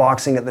sport of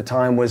boxing at the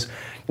time was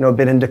a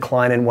bit in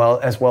decline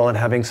as well and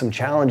having some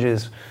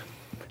challenges.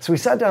 So we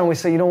sat down and we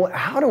said,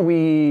 how do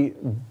we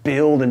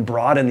build and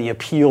broaden the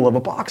appeal of a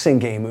boxing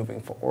game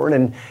moving forward?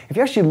 And if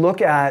you actually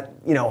look at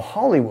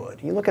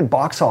Hollywood, you look at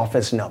box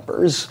office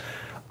numbers,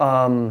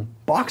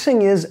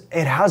 boxing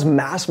has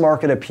mass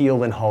market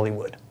appeal in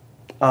Hollywood.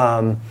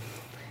 And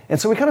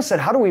so we kind of said,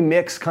 how do we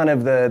mix kind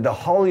of the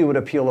Hollywood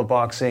appeal of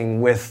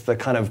boxing with the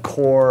kind of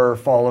core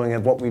following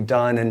of what we've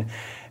done?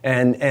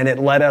 And it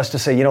led us to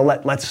say,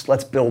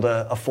 let's build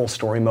a full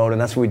story mode. And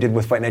that's what we did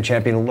with Fight Night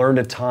Champion. Learned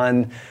a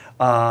ton.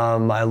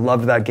 I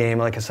loved that game.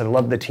 Like I said, I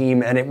loved the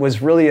team. And it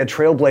was really a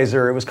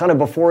trailblazer. It was kind of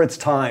before its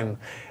time.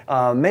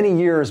 Many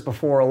years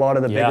before a lot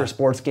of the bigger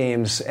sports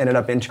games ended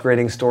up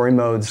integrating story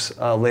modes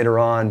later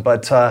on.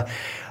 But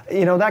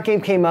that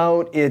game came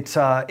out. It's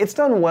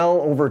done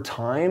well over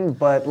time,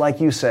 but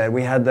like you said,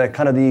 we had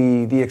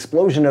the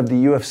explosion of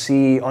the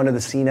UFC onto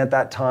the scene at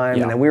that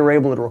time, and then we were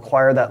able to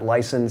acquire that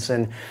license,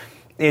 and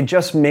it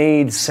just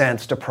made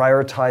sense to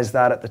prioritize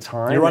that at the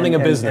time. You're running a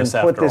business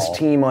and put this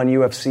team on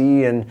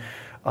UFC, and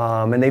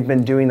they've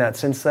been doing that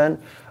since then.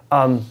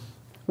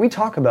 We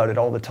talk about it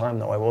all the time,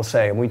 though, I will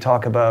say, and we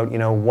talk about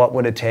what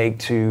would it take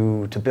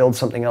to build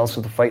something else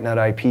with the Fight Night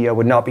IP. I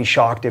would not be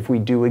shocked if we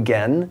do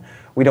again.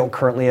 We don't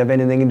currently have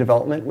anything in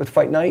development with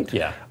Fight Night,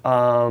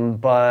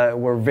 but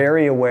we're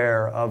very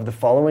aware of the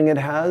following it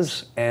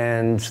has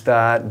and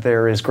that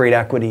there is great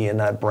equity in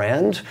that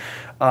brand.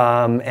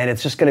 And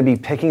it's just going to be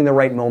picking the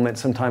right moment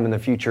sometime in the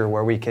future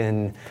where we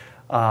can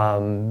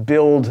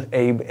build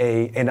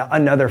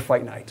another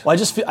Fight Night. Well,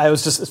 it's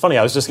funny.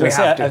 I was just going to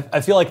say,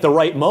 I feel like the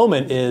right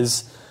moment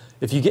is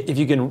if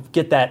you can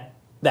get that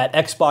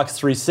Xbox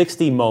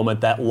 360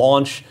 moment, that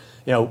launch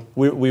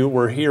we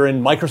were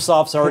hearing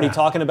Microsoft's already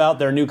talking about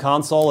their new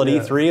console at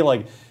E3.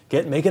 Like,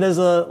 make it as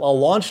a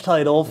launch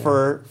title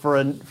for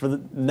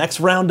the next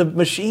round of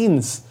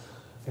machines.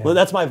 Yeah. Well,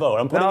 that's my vote.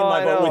 I'm putting in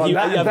my vote with you.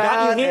 I've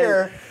got you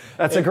here.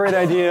 That's a great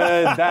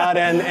idea. That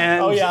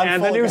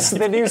and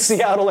the new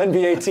Seattle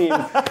NBA team.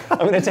 I'm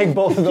going to take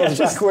both of those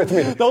back with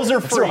me. Those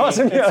are free.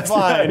 Awesome. It's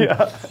fine.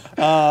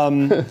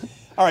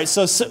 All right.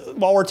 So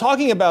while we're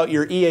talking about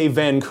your EA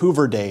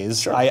Vancouver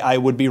days, sure. I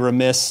would be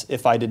remiss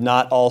if I did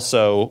not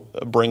also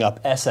bring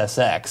up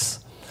SSX.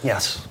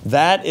 Yes.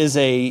 That is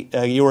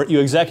you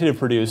executive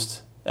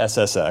produced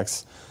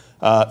SSX.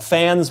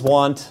 Fans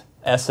want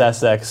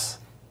SSX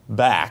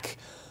back.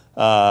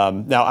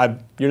 Now,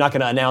 you're not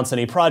going to announce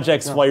any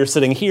projects while you're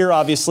sitting here,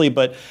 obviously,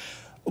 but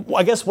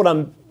I guess what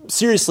I'm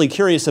seriously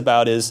curious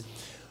about is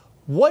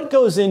what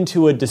goes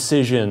into a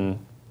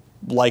decision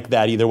like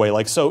that either way?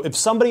 Like, so if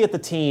somebody at the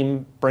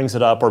team brings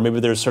it up, or maybe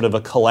there's sort of a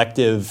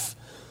collective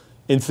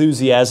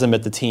enthusiasm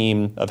at the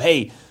team of,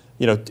 hey,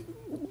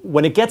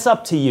 when it gets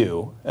up to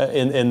you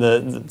in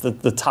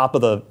the top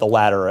of the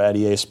ladder at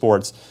EA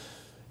Sports,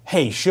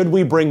 hey, should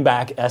we bring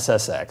back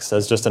SSX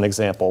as just an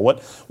example?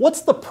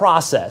 What's the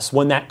process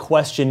when that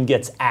question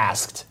gets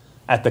asked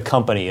at the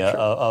company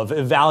of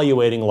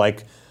evaluating,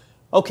 like,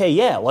 okay,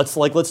 yeah, let's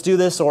do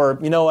this, or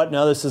you know what,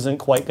 no, this isn't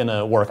quite going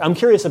to work. I'm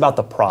curious about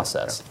the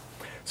process. Okay.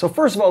 So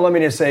first of all, let me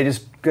just say,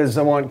 just because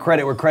I want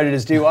credit where credit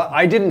is due,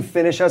 I didn't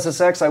finish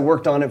SSX. I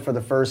worked on it for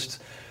the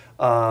first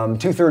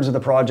 2/3 of the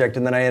project,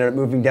 and then I ended up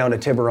moving down to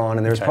Tiburon,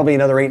 and there was probably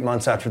another 8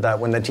 months after that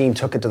when the team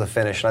took it to the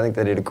finish, and I think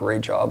they did a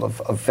great job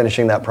of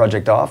finishing that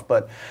project off.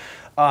 But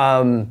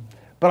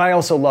I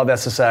also love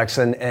SSX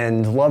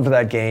and loved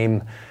that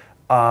game.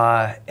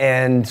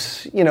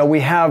 We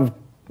have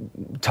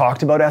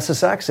talked about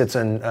SSX. It's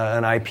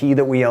an IP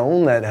that we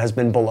own that has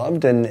been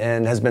beloved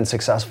and has been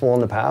successful in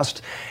the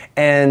past.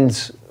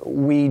 And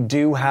we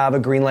do have a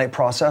greenlight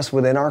process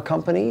within our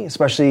company,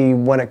 especially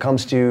when it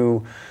comes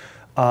to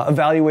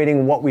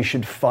evaluating what we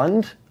should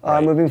fund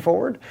moving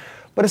forward.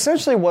 But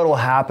essentially what will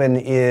happen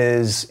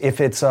is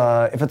if it's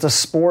a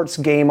sports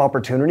game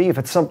opportunity, if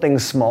it's something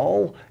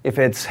small, if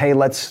it's, hey,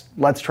 let's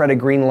try to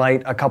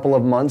greenlight a couple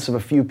of months of a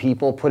few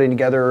people putting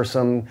together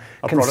some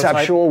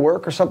conceptual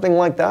work or something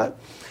like that.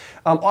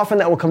 Often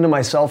that will come to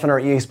myself and our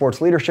EA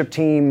Sports leadership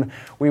team.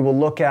 We will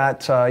look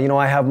at,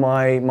 I have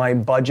my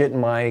budget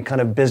and my kind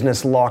of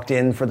business locked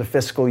in for the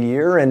fiscal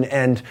year,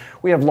 and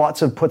we have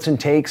lots of puts and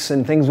takes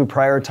and things we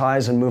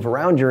prioritize and move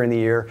around during the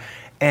year.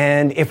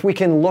 And if we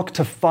can look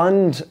to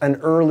fund an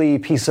early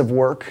piece of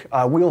work,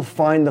 we'll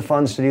find the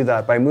funds to do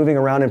that by moving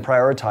around and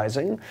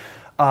prioritizing.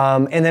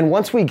 And then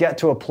once we get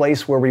to a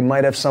place where we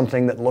might have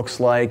something that looks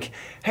like,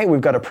 hey,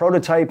 we've got a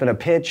prototype and a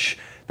pitch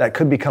that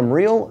could become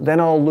real, then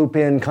I'll loop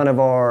in kind of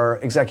our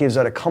executives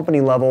at a company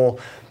level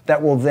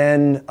that will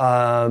then,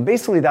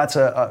 basically that's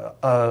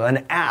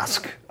an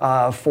ask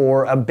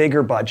for a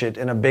bigger budget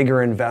and a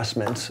bigger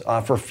investment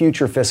for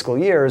future fiscal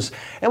years.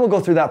 And we'll go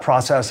through that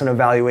process and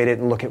evaluate it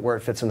and look at where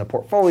it fits in the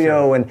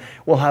portfolio. Sure. And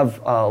we'll have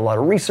a lot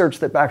of research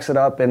that backs it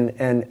up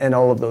and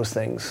all of those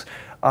things.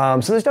 So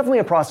there's definitely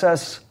a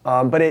process,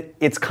 but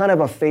it's kind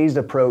of a phased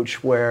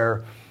approach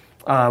where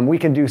we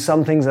can do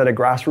some things at a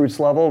grassroots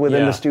level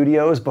within the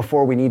studios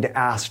before we need to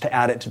ask to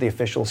add it to the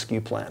official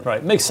SKU plan.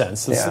 Right, makes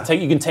sense.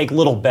 You can take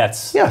little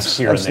bets here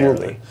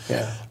absolutely. and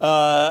there.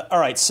 Yeah. All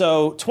right,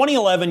 so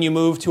 2011 you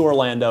moved to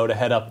Orlando to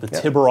head up the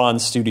Tiburon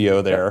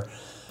studio there.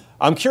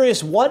 I'm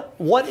curious, what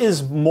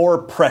is more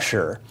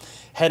pressure?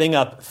 Heading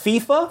up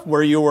FIFA,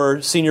 where you were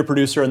senior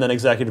producer and then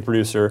executive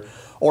producer,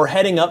 or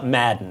heading up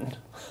Madden?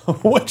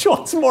 Which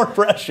one's more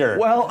pressure?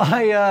 Well,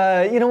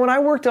 when I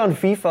worked on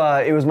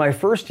FIFA, it was my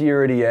first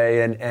year at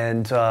EA,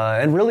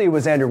 and really it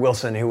was Andrew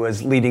Wilson who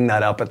was leading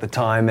that up at the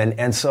time,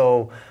 and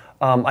so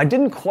I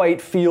didn't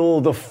quite feel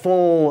the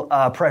full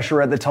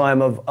pressure at the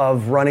time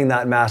of running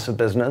that massive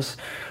business.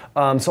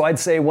 So I'd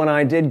say when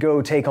I did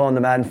go take on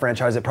the Madden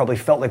franchise, it probably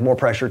felt like more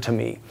pressure to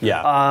me.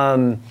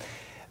 Yeah.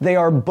 They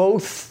are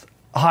both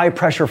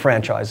high-pressure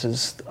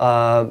franchises,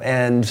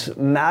 and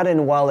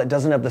Madden, while it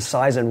doesn't have the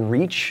size and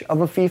reach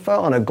of a FIFA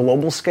on a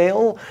global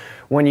scale,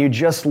 when you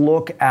just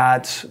look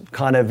at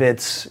kind of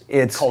its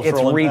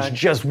reach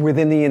just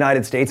within the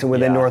United States and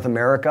within North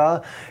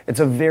America, it's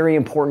a very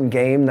important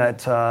game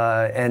that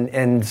and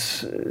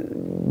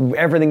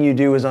everything you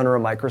do is under a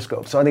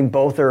microscope. So I think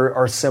both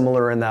are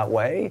similar in that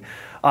way.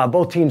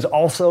 Both teams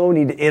also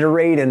need to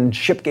iterate and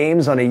ship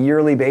games on a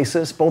yearly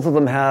basis. Both of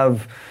them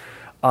have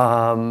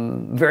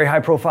very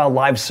high-profile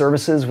live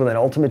services with an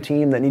Ultimate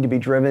Team that need to be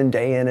driven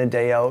day in and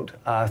day out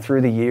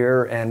through the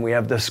year, and we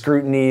have the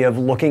scrutiny of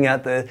looking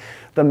at the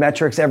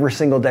metrics every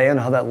single day and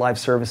how that live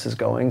service is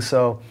going.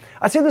 So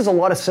I'd say there's a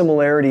lot of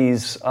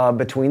similarities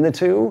between the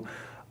two.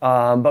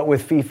 But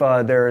with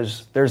FIFA,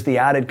 there's the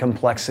added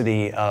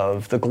complexity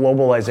of the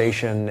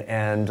globalization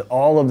and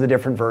all of the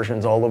different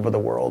versions all over the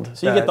world.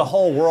 So you get the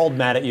whole world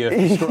mad at you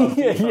if you screw up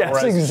FIFA,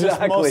 yes, exactly.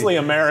 Just mostly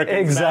Americans.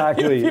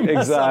 Exactly,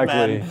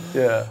 exactly.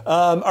 Yeah.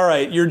 All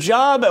right. Your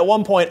job at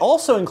one point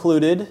also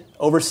included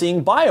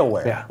overseeing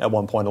BioWare at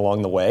one point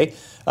along the way,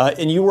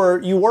 and you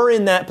were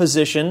in that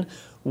position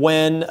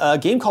when a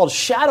game called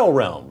Shadow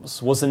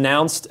Realms was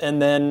announced,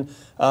 and then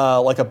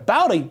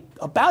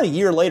about a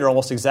year later,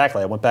 almost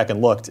exactly, I went back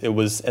and looked,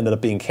 ended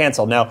up being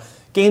canceled. Now,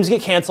 games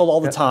get canceled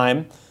all the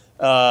time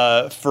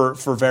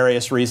for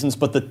various reasons,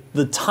 but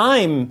the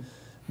time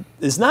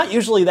is not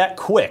usually that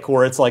quick,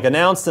 where it's like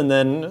announced and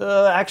then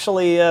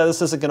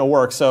this isn't going to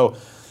work. So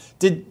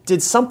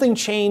did something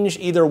change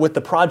either with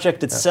the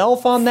project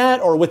itself on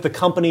that or with the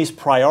company's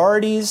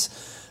priorities?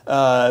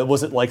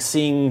 Was it like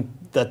seeing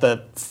that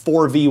the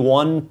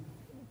 4v1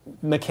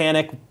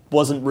 mechanic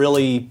wasn't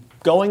really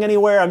going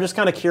anywhere? I'm just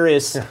kind of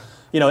curious. Yeah.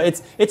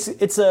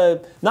 It's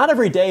not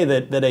every day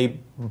that a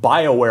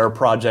BioWare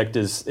project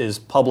is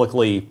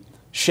publicly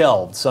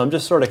shelved. So I'm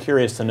just sort of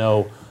curious to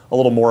know a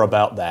little more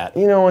about that.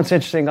 It's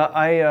interesting.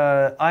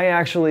 I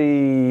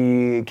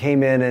actually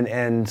came in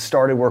and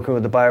started working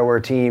with the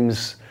BioWare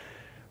teams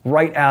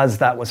right as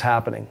that was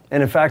happening.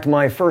 And in fact,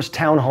 my first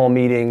town hall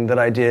meeting that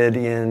I did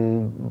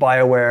in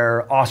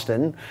BioWare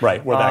Austin,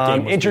 right, where that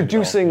game was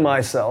introducing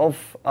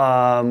myself,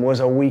 was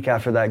a week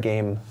after that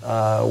game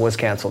was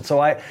canceled. So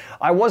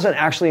I wasn't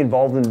actually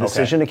involved in the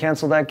decision to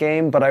cancel that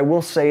game, but I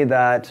will say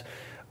that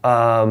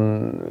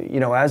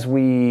as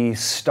we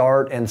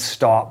start and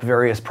stop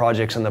various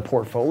projects in the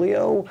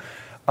portfolio,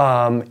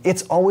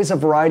 it's always a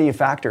variety of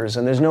factors,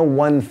 and there's no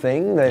one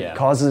thing that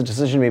causes a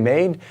decision to be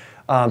made.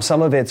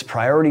 Some of it's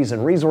priorities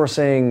and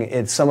resourcing.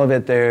 It's some of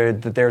it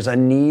that there's a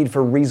need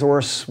for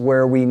resource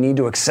where we need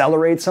to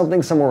accelerate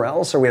something somewhere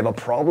else, or we have a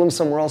problem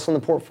somewhere else in the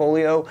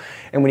portfolio,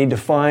 and we need to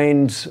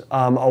find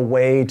a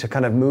way to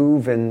kind of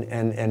move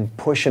and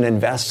push and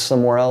invest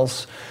somewhere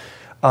else.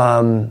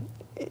 Sometimes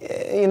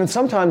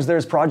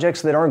there's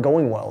projects that aren't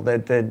going well.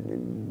 That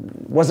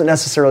wasn't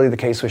necessarily the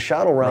case with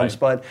Shadow Realms,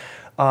 but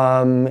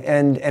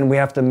and we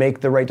have to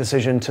make the right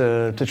decision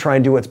to try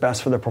and do what's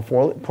best for the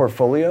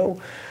portfolio.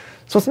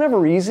 So it's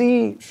never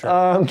easy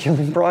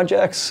killing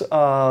projects.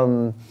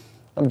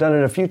 I've done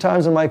it a few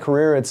times in my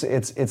career.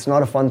 It's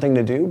not a fun thing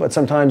to do, but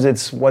sometimes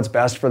it's what's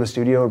best for the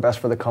studio or best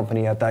for the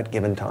company at that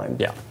given time.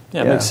 Yeah,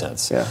 it makes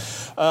sense. Yeah.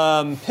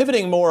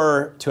 Pivoting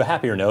more to a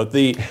happier note,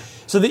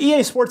 so the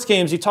EA Sports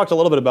games, you talked a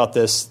little bit about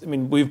this. I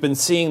mean, we've been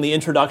seeing the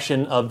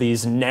introduction of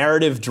these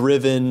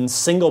narrative-driven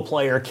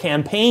single-player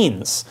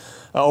campaigns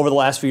over the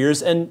last few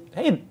years, and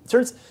hey,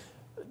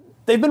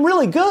 they've been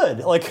really good.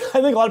 Like,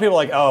 I think a lot of people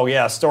are like, oh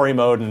yeah, story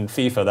mode in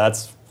FIFA,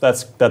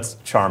 that's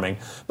charming.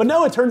 But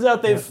no, it turns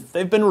out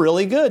they've been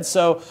really good.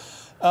 So,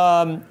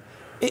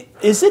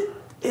 is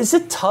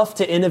it tough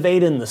to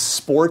innovate in the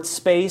sports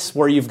space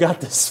where you've got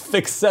this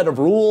fixed set of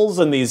rules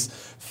and these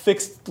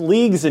fixed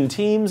leagues and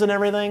teams and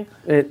everything?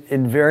 It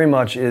very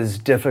much is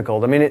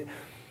difficult. I mean,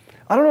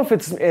 I don't know if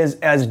it's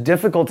as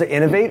difficult to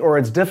innovate or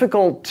it's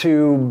difficult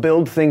to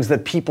build things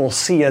that people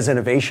see as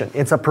innovation.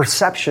 It's a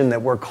perception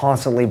that we're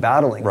constantly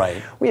battling.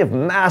 Right. We have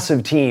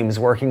massive teams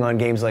working on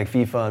games like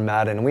FIFA and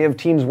Madden. We have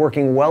teams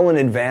working well in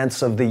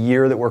advance of the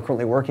year that we're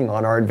currently working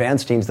on, our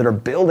advanced teams that are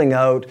building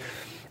out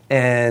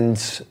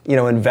and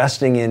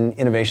investing in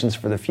innovations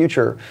for the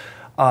future.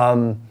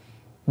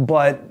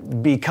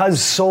 But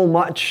because so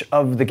much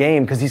of the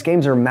game, because these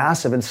games are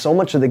massive and so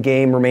much of the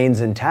game remains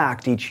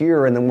intact each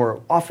year, and then we're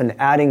often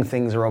adding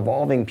things or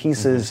evolving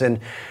pieces. And,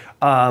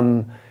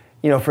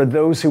 for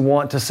those who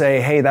want to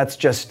say, hey, that's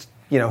just,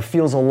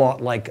 feels a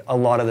lot like a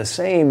lot of the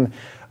same,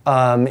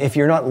 if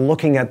you're not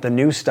looking at the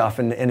new stuff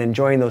and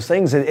enjoying those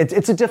things,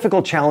 it's a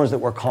difficult challenge that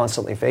we're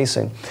constantly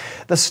facing.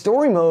 The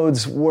story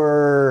modes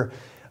were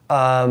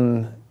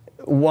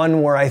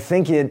one where I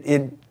think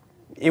it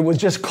was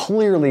just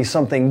clearly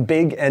something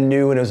big and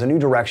new, and it was a new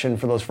direction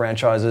for those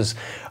franchises.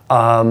 It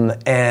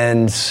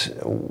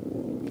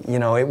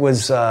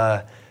was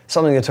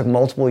something that took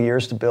multiple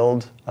years to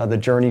build. The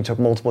journey took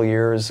multiple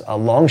years.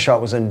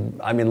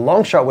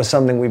 Longshot was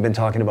something we've been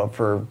talking about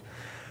for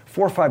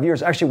 4 or 5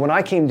 years. Actually, when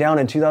I came down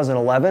in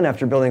 2011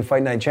 after building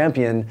Fight Night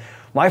Champion,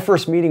 my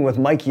first meeting with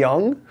Mike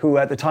Young, who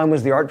at the time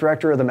was the art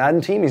director of the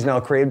Madden team, he's now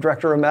a creative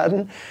director of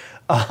Madden.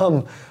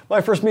 My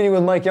first meeting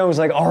with Mike Young was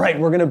like, all right,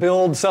 we're going to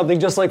build something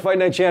just like Fight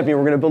Night Champion.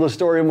 We're going to build a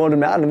story mode in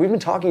Madden. We've been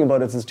talking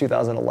about it since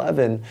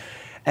 2011,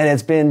 and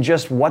it's been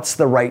just what's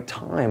the right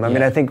time. I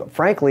mean, I think,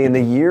 frankly, in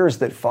the years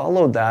that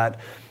followed that,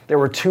 there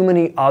were too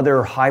many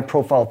other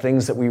high-profile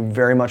things that we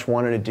very much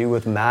wanted to do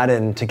with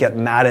Madden to get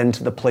Madden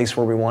to the place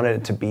where we wanted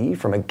it to be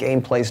from a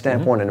gameplay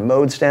standpoint and a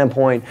mode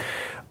standpoint.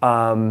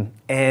 And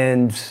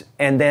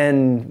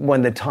then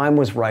when the time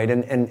was right,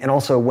 and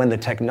also when the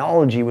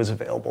technology was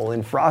available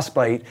in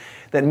Frostbite,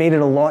 that made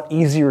it a lot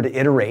easier to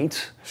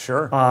iterate,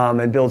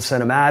 and build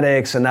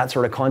cinematics and that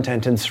sort of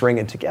content and string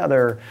it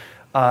together.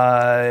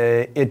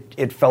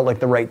 It felt like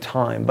the right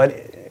time, but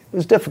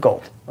was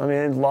difficult. I mean,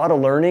 a lot of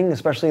learning,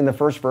 especially in the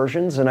first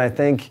versions, and I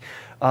think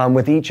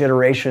with each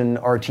iteration,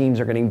 our teams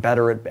are getting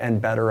better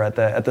and better at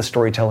the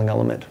storytelling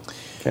element.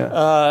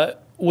 Yeah.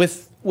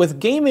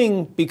 With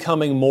gaming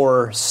becoming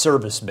more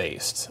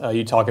service-based,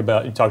 you talked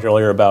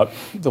earlier about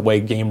the way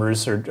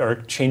gamers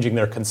are changing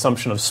their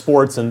consumption of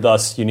sports, and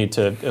thus you need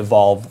to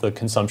evolve the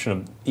consumption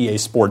of EA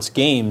Sports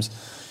games.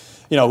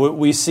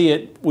 We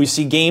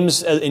see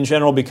games in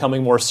general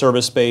becoming more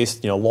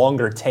service-based.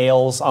 Longer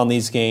tails on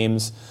these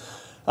games.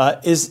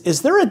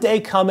 Is there a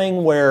day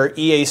coming where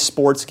EA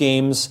Sports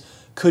games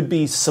could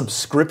be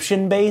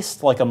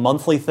subscription-based, like a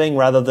monthly thing,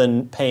 rather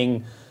than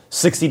paying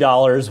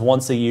 $60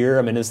 once a year?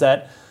 I mean, is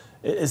that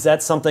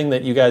something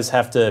that you guys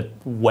have to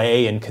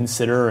weigh and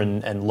consider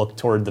and look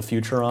toward the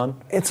future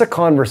on? It's a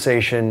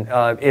conversation.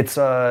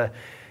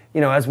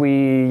 As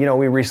we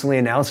recently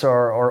announced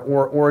our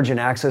Origin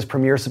Access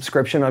Premier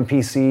subscription on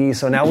PC.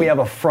 So now we have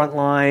a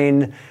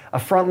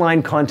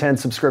frontline content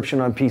subscription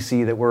on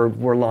PC that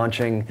we're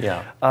launching,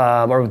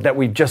 or that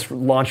we just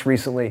launched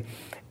recently.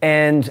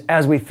 And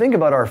as we think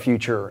about our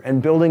future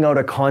and building out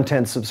a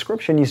content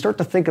subscription, you start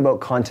to think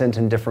about content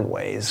in different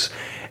ways.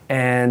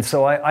 And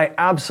so I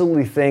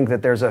absolutely think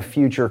that there's a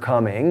future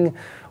coming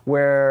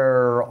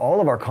where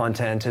all of our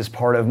content is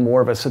part of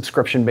more of a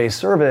subscription-based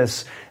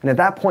service. And at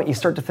that point, you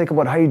start to think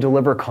about how you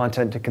deliver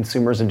content to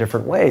consumers in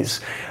different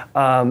ways.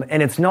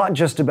 And it's not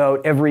just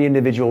about every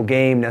individual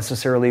game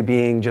necessarily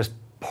being just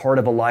part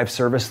of a live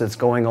service that's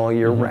going all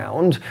year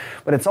round,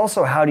 but it's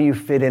also how do you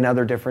fit in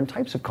other different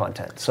types of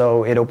content.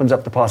 So it opens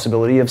up the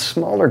possibility of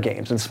smaller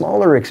games and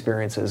smaller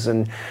experiences,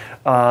 and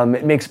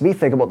it makes me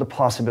think about the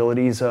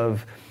possibilities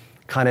of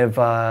kind of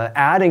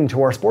adding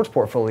to our sports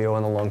portfolio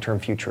in the long-term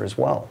future as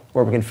well,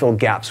 where we can fill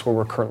gaps where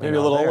we're currently maybe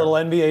a little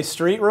NBA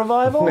Street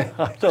revival.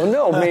 I don't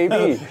know,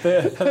 maybe.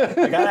 I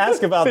got to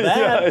ask about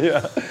that.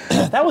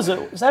 Yeah. Was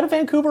that a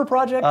Vancouver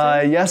project?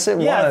 Yes, it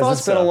was.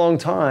 It's been a long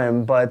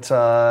time, but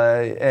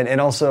and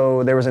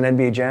also there was an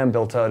NBA Jam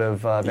built out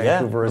of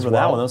Vancouver as well.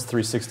 That one, that was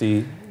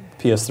 360.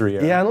 PS3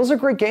 era. Yeah, and those are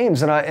great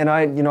games, and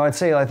I'd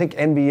say I think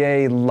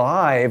NBA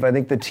Live. I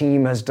think the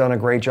team has done a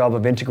great job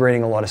of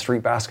integrating a lot of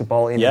street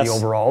basketball into the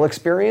overall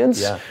experience.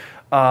 Yeah.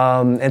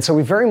 And so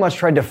we very much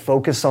tried to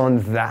focus on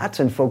that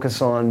and focus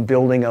on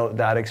building out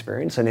that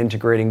experience and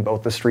integrating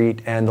both the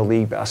street and the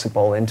league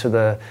basketball into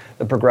the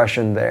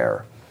progression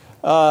there.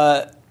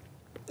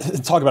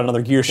 Talk about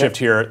another gear shift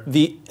here.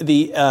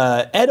 The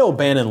Ed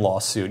O'Bannon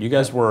lawsuit. You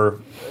guys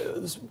were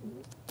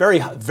very,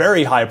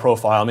 very high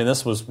profile. I mean,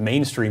 this was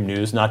mainstream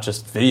news, not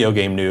just video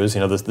game news.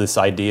 This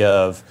idea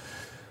of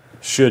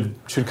should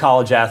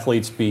college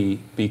athletes be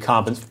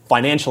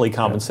financially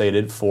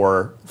compensated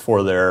for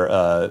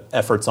their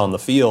efforts on the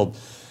field?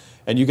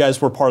 And you guys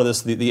were part of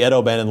this, the Ed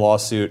O'Bannon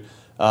lawsuit.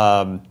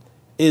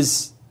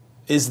 Is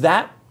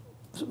that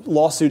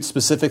lawsuit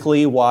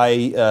specifically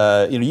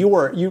why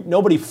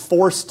nobody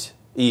forced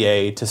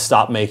EA to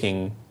stop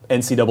making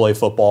NCAA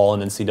football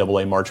and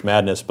NCAA March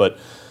Madness, but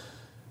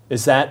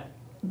is that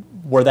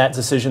where that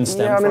decision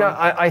stemmed from?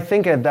 I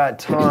think at that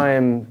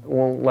time,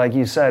 well, like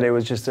you said, it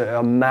was just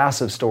a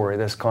massive story,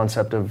 this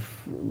concept of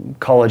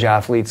college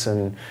athletes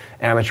and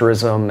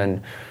amateurism,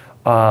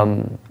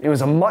 and it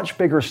was a much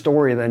bigger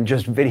story than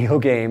just video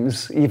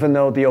games, even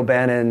though the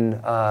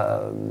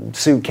O'Bannon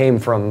suit came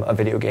from a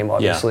video game,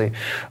 obviously.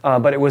 Yeah.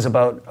 But it was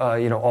about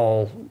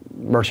all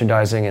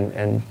merchandising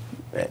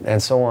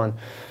and so on.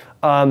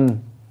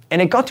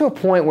 And it got to a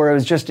point where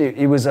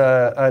it was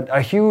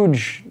a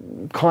huge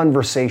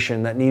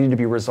conversation that needed to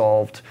be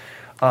resolved.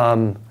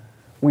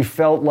 We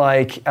felt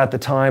like at the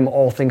time,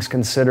 all things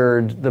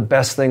considered, the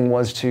best thing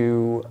was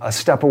to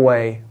step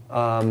away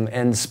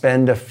and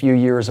spend a few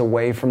years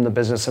away from the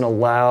business and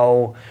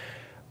allow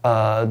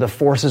the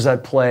forces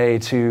at play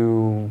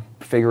to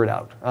figure it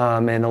out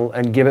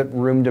and give it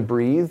room to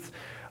breathe,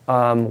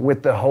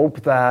 with the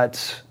hope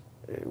that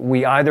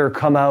we either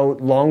come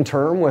out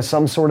long-term with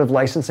some sort of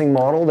licensing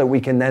model that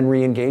we can then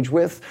re-engage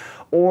with,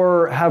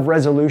 or have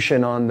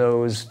resolution on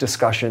those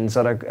discussions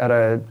at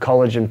a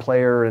college and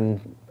player and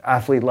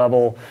athlete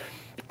level,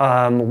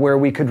 where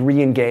we could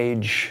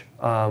re-engage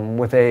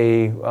with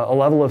a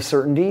level of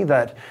certainty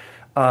that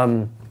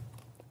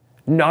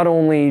not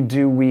only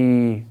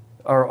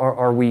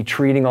are we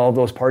treating all of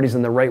those parties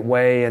in the right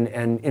way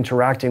and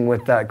interacting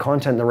with that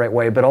content in the right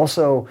way, but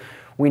also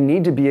we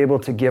need to be able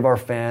to give our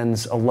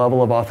fans a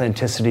level of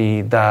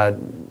authenticity that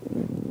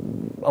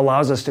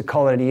allows us to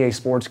call it an EA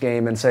Sports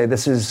game and say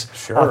this is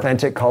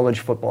authentic college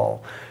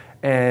football.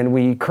 And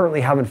we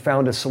currently haven't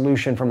found a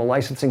solution from a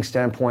licensing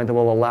standpoint that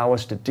will allow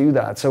us to do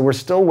that. So we're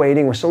still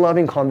waiting. We're still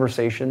having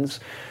conversations.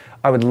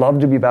 I would love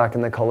to be back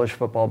in the college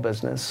football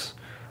business.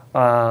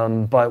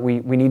 But we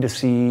need to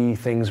see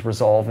things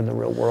resolve in the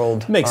real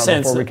world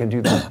before we can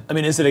do that. I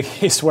mean, is it a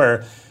case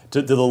where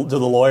do the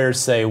lawyers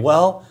say,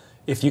 well,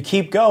 if you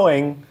keep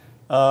going,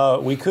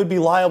 we could be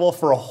liable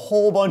for a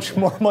whole bunch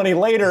more money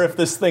later if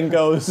this thing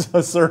goes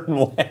a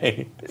certain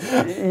way.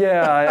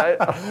 Yeah,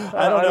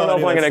 I don't know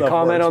if I'm going to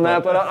comment on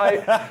that, but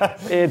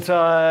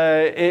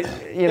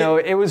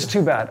it was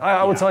too bad.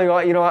 I will tell you,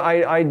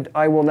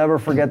 I will never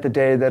forget the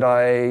day that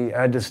I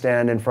had to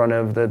stand in front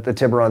of the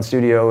Tiburon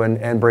studio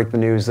and break the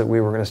news that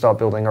we were going to stop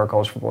building our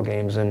college football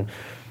games. And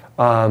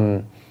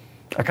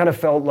I kind of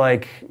felt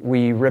like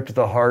we ripped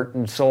the heart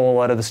and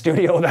soul out of the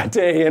studio that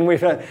day, and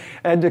we've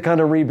had to kind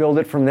of rebuild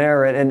it from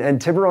there. And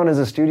Tiburon as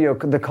a studio,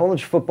 the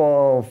college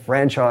football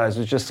franchise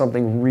was just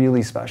something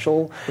really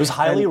special. It was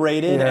highly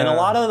rated, and a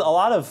lot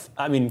of.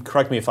 I mean,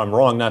 correct me if I'm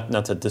wrong,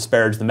 not to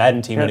disparage the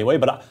Madden team anyway,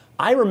 but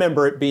I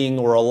remember it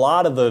being where a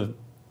lot of the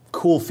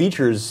cool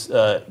features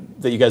that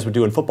you guys would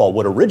do in football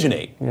would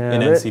originate in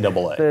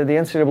NCAA. The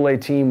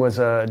NCAA team was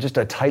just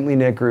a tightly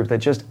knit group that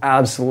just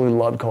absolutely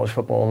loved college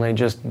football, and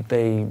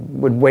they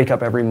would wake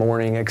up every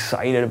morning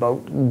excited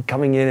about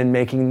coming in and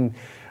making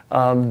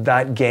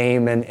that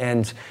game,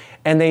 and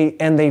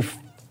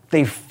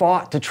they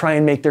fought to try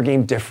and make their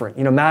game different.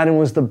 Madden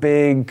was the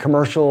big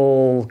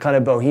commercial kind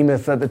of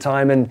behemoth at the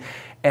time,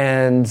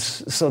 and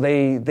so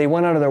they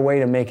went out of their way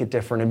to make it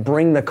different and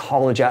bring the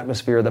college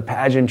atmosphere, the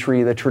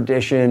pageantry, the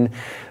tradition,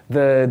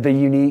 the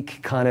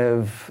unique kind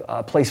of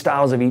play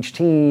styles of each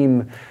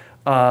team,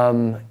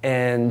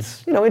 and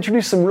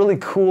introduce some really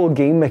cool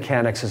game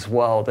mechanics as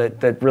well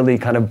that really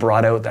kind of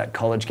brought out that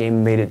college game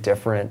and made it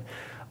different.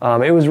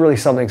 It was really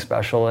something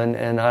special,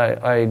 and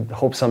I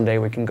hope someday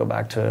we can go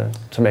back to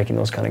making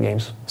those kind of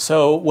games.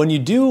 So when you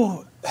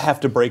do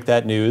have to break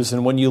that news,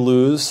 and when you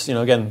lose,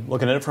 again,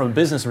 looking at it from a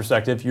business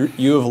perspective,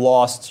 you have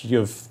lost,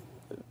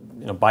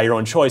 by your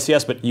own choice,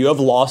 yes, but you have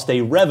lost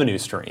a revenue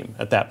stream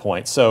at that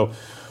point. So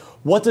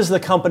what does the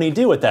company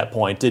do at that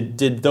point?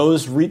 Do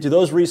those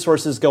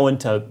resources go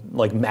into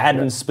like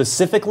Madden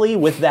specifically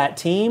with that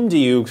team? Do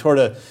you sort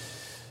of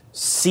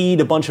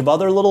seed a bunch of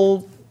other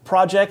little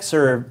projects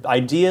or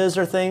ideas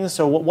or things?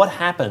 So what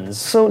happens?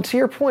 So to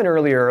your point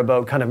earlier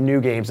about kind of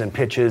new games and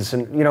pitches,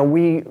 and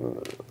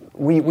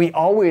we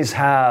always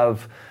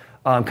have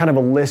kind of a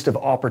list of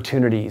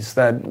opportunities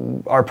that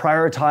are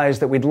prioritized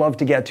that we'd love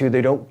to get to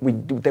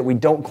that we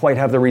don't quite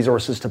have the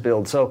resources to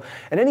build. So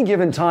at any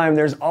given time,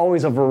 there's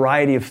always a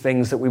variety of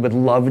things that we would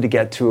love to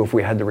get to if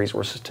we had the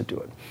resources to do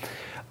it.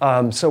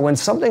 So when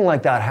something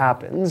like that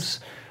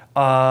happens,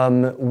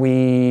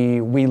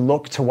 we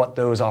look to what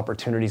those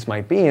opportunities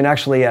might be. And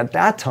actually at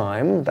that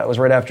time, that was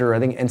right after, I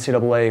think,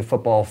 NCAA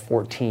Football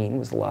 14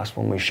 was the last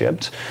one we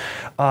shipped.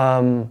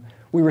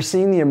 We were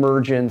seeing the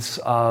emergence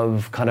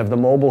of kind of the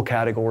mobile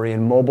category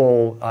and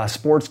mobile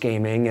sports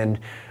gaming, and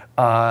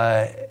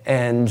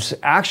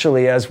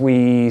actually as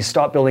we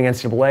stopped building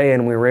NCAA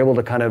and we were able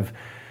to kind of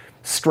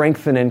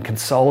strengthen and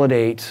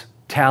consolidate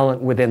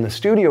talent within the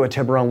studio at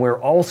Tiburon, we were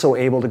also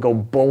able to go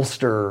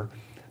bolster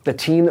the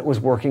team that was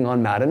working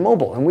on Madden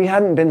Mobile, and we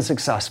hadn't been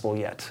successful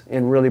yet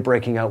in really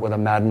breaking out with a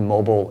Madden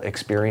Mobile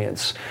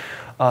experience,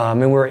 and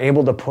we were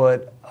able to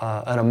put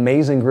an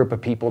amazing group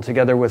of people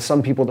together with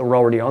some people that were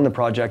already on the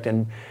project,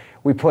 and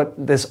we put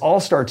this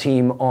all-star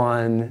team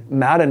on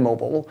Madden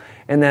Mobile,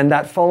 and then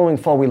that following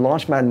fall we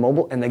launched Madden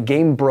Mobile, and the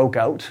game broke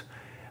out.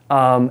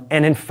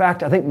 And in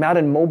fact, I think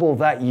Madden Mobile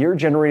that year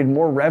generated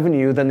more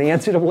revenue than the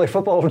NCAA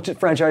football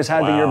franchise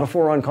had the year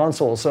before on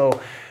console.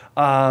 So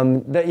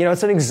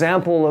it's an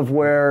example of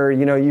where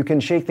you can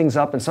shake things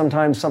up, and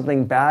sometimes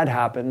something bad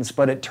happens,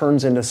 but it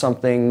turns into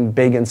something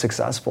big and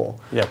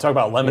successful. Yeah, talk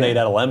about lemonade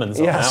out of lemons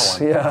on that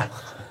one.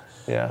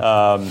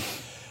 Yeah.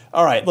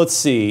 All right, let's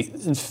see.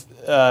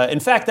 In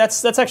fact,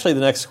 that's actually the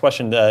next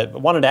question. I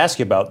wanted to ask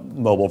you about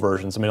mobile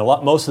versions. I mean,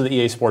 most of the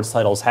EA Sports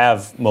titles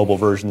have mobile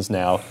versions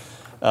now.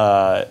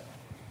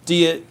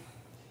 Do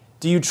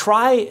you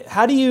try?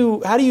 How do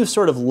you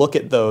sort of look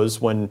at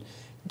those when?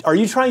 Are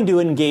you trying to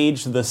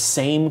engage the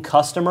same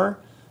customer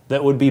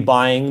that would be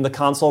buying the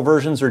console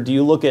versions, or do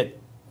you look at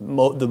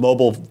the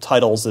mobile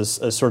titles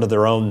as sort of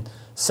their own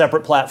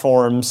separate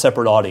platform,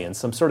 separate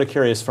audience? I'm sort of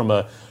curious from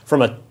a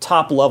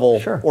top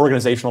level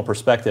organizational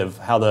perspective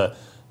how the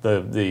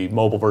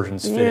mobile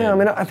versions fit in. I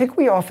mean, I think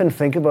we often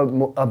think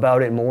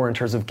about it more in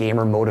terms of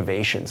gamer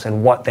motivations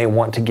and what they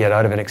want to get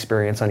out of an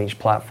experience on each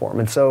platform.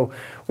 And so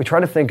we try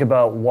to think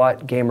about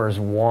what gamers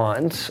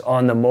want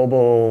on the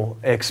mobile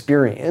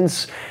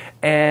experience.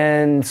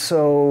 And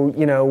so,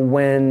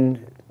 when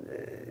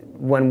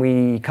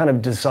we kind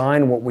of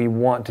design what we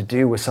want to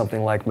do with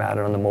something like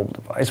Madden on the mobile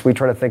device, we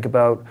try to think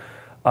about,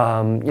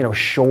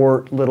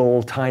 short,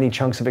 little, tiny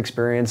chunks of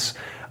experience,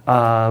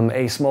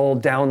 a small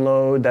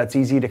download that's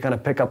easy to kind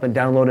of pick up and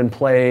download and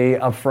play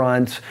up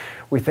front.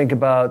 We think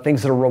about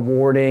things that are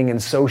rewarding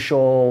and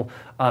social,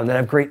 that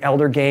have great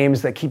elder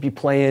games that keep you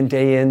playing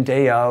day in,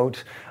 day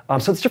out.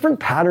 So it's different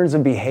patterns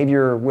of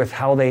behavior with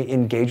how they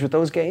engage with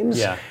those games.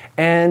 Yeah.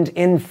 And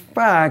in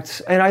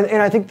fact, and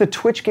I think the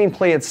Twitch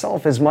gameplay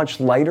itself is much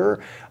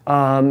lighter,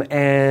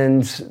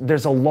 and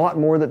there's a lot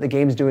more that the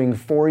game's doing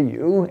for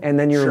you, and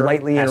then you're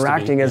lightly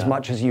interacting as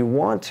much as you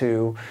want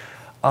to.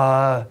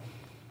 But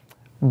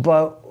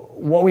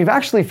what we've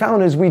actually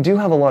found is we do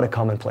have a lot of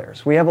common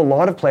players. We have a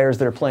lot of players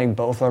that are playing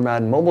both our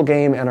Madden mobile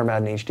game and our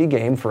Madden HD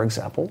game, for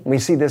example. We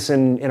see this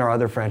in our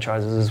other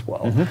franchises as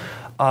well.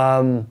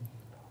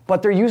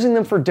 But they're using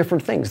them for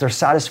different things. They're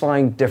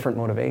satisfying different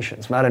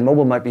motivations. Madden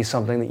Mobile might be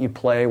something that you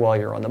play while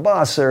you're on the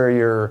bus, or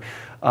you're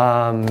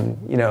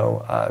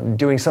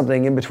doing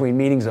something in between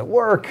meetings at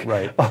work,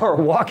 right, or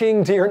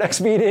walking to your next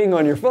meeting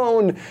on your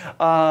phone.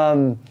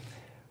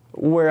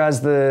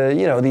 Whereas the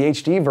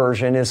HD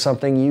version is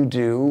something you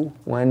do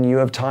when you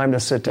have time to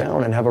sit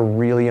down and have a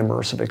really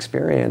immersive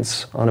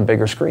experience on a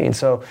bigger screen.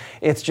 So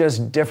it's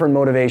just different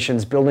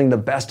motivations, building the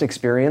best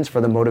experience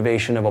for the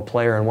motivation of a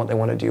player and what they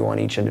want to do on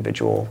each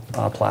individual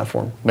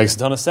platform. Makes a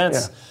ton of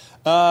sense.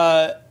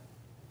 Yeah.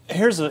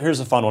 Here's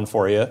a fun one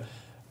for you.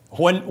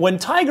 When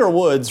Tiger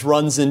Woods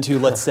runs into,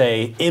 let's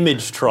say,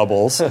 image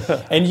troubles,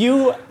 and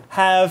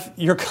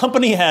your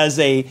company has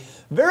a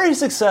very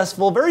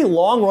successful, very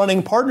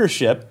long-running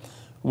partnership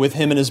with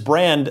him and his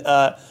brand,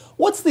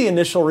 what's the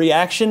initial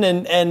reaction?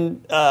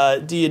 And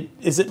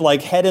is it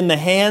like head in the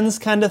hands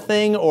kind of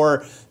thing,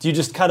 or do you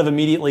just kind of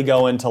immediately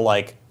go into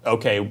like,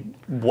 okay,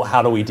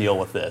 how do we deal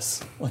with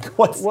this?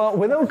 Well,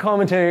 without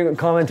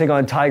commenting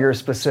on Tiger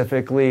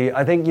specifically,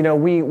 I think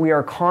we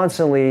are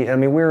constantly. I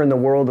mean, we're in the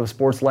world of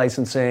sports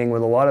licensing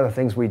with a lot of the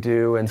things we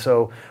do, and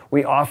so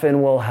we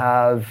often will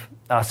have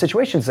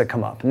situations that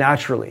come up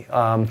naturally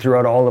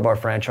throughout all of our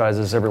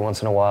franchises every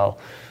once in a while.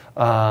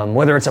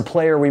 Whether it's a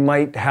player we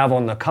might have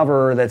on the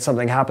cover that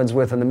something happens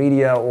with in the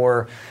media,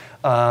 or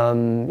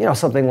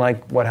something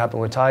like what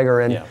happened with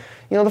Tiger. And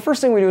the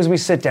first thing we do is we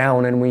sit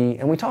down and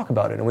we talk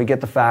about it, and we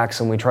get the facts,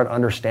 and we try to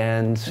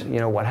understand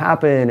what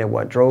happened and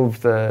what drove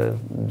the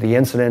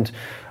incident.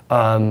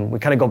 We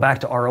kind of go back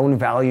to our own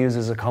values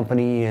as a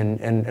company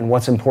and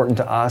what's important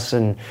to us,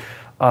 and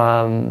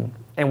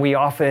we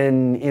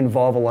often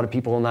involve a lot of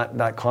people in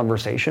that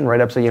conversation, right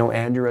up to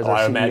Andrew as our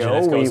CEO. Imagine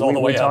it goes all the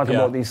way we talk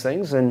about these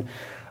things, and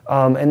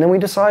then we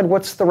decide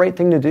what's the right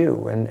thing to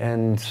do,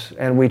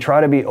 and we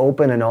try to be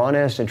open and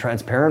honest and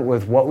transparent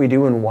with what we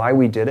do and why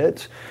we did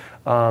it,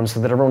 so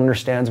that everyone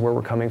understands where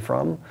we're coming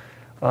from.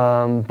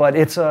 But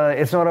it's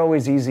not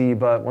always easy.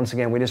 But once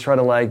again, we just try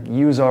to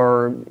use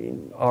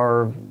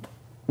our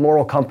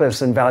moral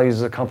compass and values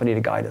as a company to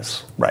guide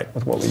us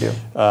with what we do.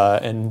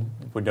 And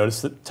we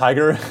noticed that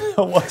Tiger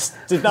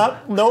did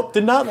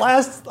not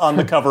last on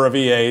the cover of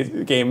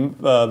EA game,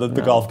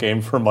 the golf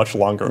game, for much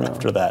longer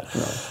after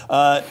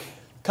that.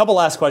 Couple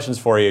last questions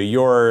for you.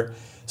 Your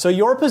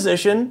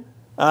position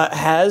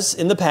has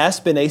in the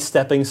past been a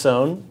stepping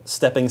stone,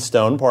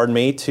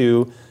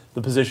 to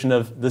the position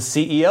of the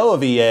CEO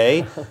of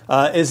EA.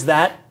 Is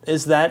that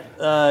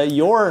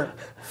your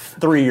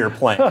 3-year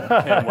plan?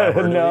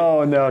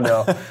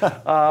 No.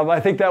 I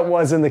think that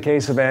was in the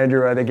case of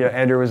Andrew. I think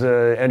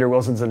Andrew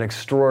Wilson's an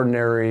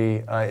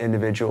extraordinary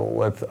individual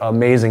with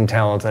amazing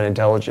talent and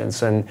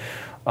intelligence, and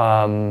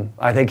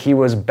I think he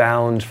was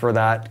bound for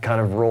that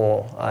kind of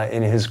role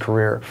in his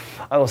career.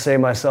 I will say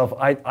myself,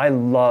 I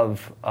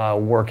love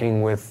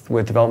working with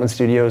development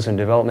studios and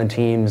development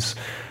teams.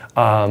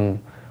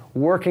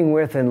 Working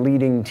with and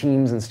leading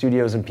teams and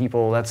studios and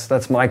people,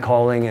 that's my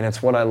calling, and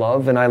it's what I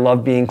love, and I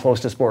love being close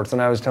to sports.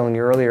 And I was telling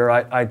you earlier,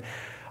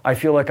 I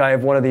feel like I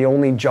have one of the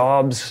only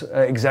jobs,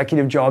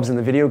 executive jobs in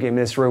the video game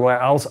industry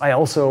where I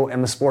also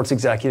am a sports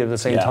executive at the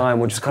same time,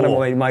 which is kind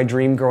of my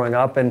dream growing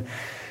up. And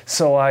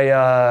so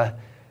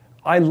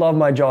I love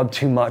my job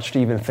too much to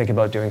even think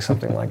about doing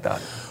something like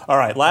that. All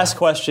right, last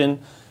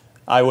question.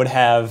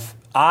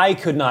 I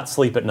could not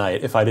sleep at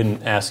night if I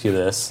didn't ask you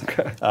this.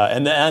 Okay.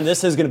 And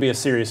this is going to be a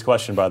serious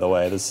question, by the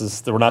way.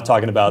 We're not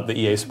talking about the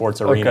EA Sports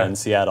Arena in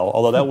Seattle,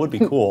 although that would be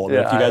cool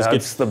if you guys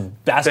get the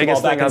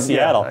basketball back in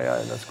Seattle.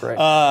 Yeah, that's great.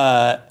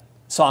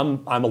 So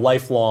I'm a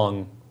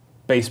lifelong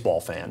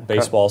baseball fan.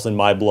 Baseball's in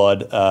my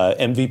blood.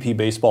 MVP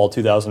Baseball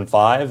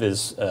 2005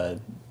 is.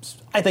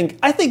 I think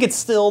it's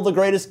still the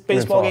greatest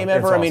baseball game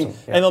ever. Awesome. I mean,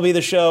 MLB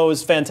The Show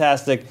is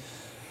fantastic.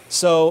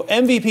 So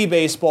MVP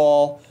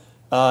Baseball.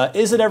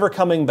 Is it ever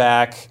coming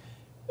back?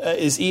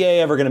 Is EA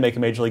ever going to make a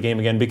Major League game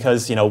again?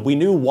 Because we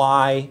knew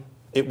why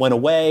it went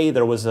away.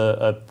 There was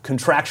a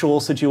contractual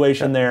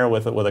situation there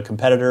with a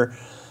competitor.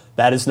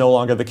 That is no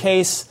longer the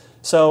case.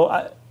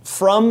 So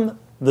from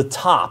the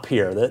top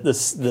here,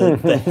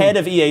 the head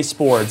of EA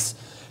Sports,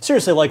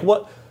 seriously,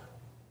 what?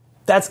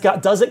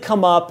 Does it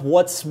come up?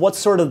 What's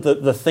sort of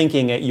the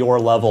thinking at your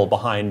level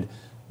behind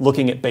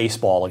looking at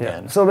baseball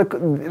again? Yeah. So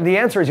the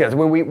answer is yes.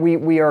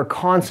 We are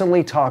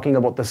constantly talking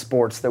about the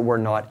sports that we're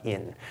not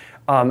in.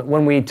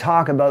 When we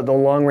talk about the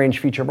long-range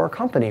future of our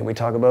company, we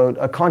talk about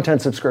a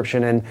content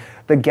subscription and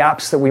the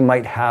gaps that we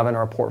might have in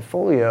our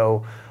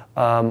portfolio.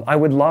 I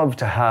would love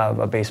to have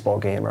a baseball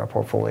game in our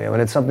portfolio.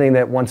 And it's something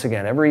that, once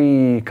again,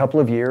 every couple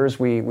of years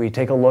we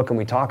take a look and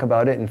we talk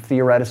about it and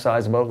theorize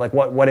about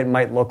what it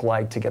might look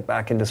like to get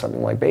back into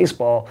something like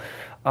baseball.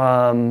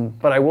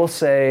 But I will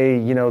say,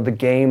 the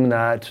game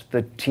that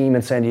the team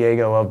in San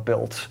Diego have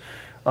built,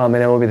 and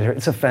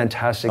it's a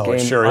fantastic game.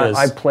 It sure is.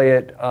 I play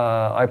it.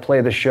 I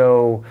play the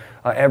show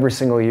every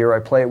single year. I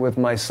play it with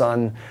my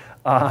son.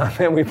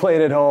 and we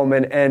played at home,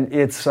 and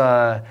it's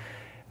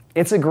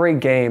a great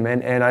game,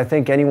 and I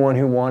think anyone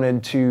who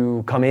wanted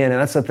to come in,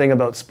 and that's the thing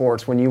about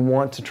sports, when you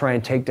want to try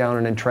and take down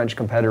an entrenched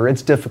competitor,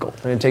 it's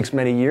difficult, and it takes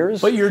many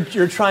years. But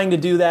you're trying to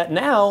do that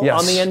now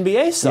on the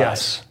NBA side.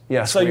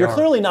 Yes. So you're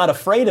clearly not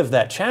afraid of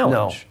that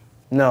challenge.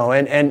 No,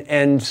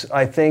 and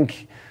I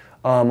think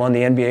on the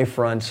NBA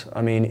front,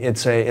 I mean,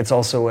 it's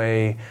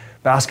also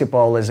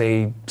basketball is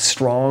a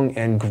strong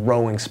and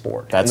growing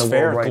sport. That's in the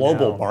fair. World right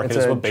Global now. market It's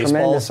is a what baseball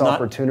tremendous is not,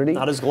 opportunity.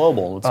 Not as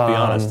global, let's be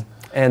honest.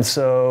 And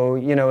so,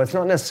 it's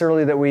not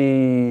necessarily that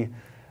we,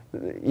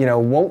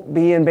 won't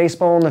be in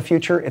baseball in the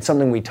future. It's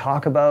something we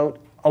talk about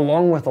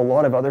along with a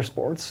lot of other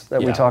sports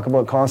that we talk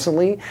about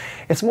constantly.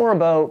 It's more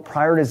about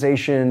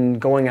prioritization,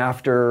 going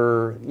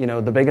after,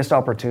 the biggest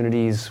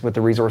opportunities with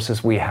the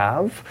resources we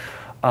have.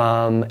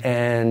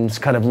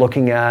 And kind of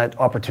looking at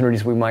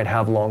opportunities we might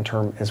have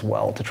long-term as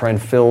well to try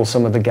and fill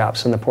some of the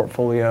gaps in the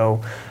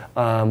portfolio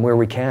where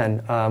we can,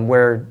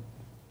 where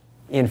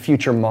in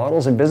future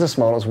models and business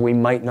models we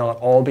might not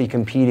all be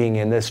competing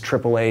in this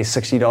AAA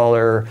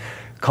 $60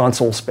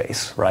 console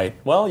space. Right.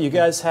 Well, you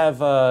guys have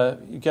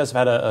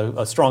had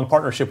a strong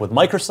partnership with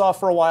Microsoft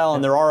for a while,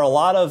 and there are a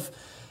lot of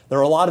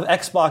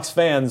Xbox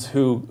fans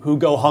who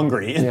go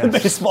hungry in the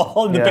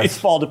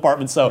baseball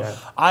department. So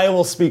I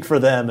will speak for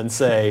them and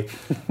say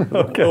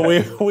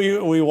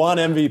we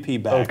want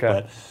MVP back.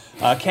 Okay.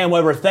 But Cam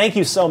Weber, thank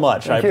you so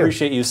much. I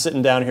appreciate you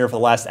sitting down here for the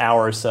last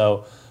hour or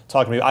so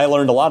talking to me. I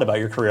learned a lot about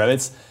your career. I mean,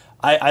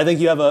 I think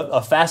you have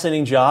a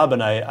fascinating job,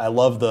 and I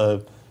love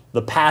the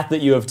path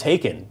that you have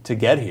taken to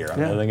get here. I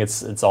think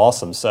it's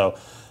awesome. So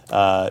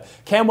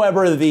Cam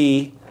Weber,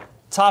 the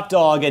top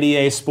dog at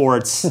EA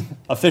Sports,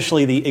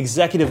 officially the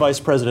Executive Vice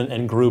President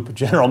and Group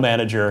General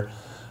Manager.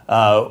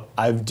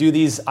 I do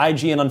these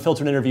IGN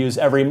Unfiltered interviews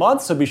every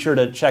month, so be sure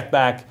to check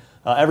back.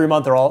 Every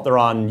month they're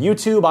on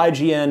YouTube,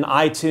 IGN,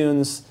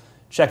 iTunes.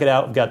 Check it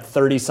out. We've got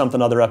 30-something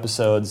other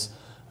episodes.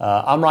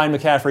 I'm Ryan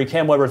McCaffrey.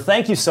 Cam Weber,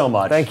 thank you so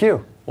much. Thank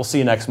you. We'll see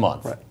you next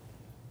month. Right.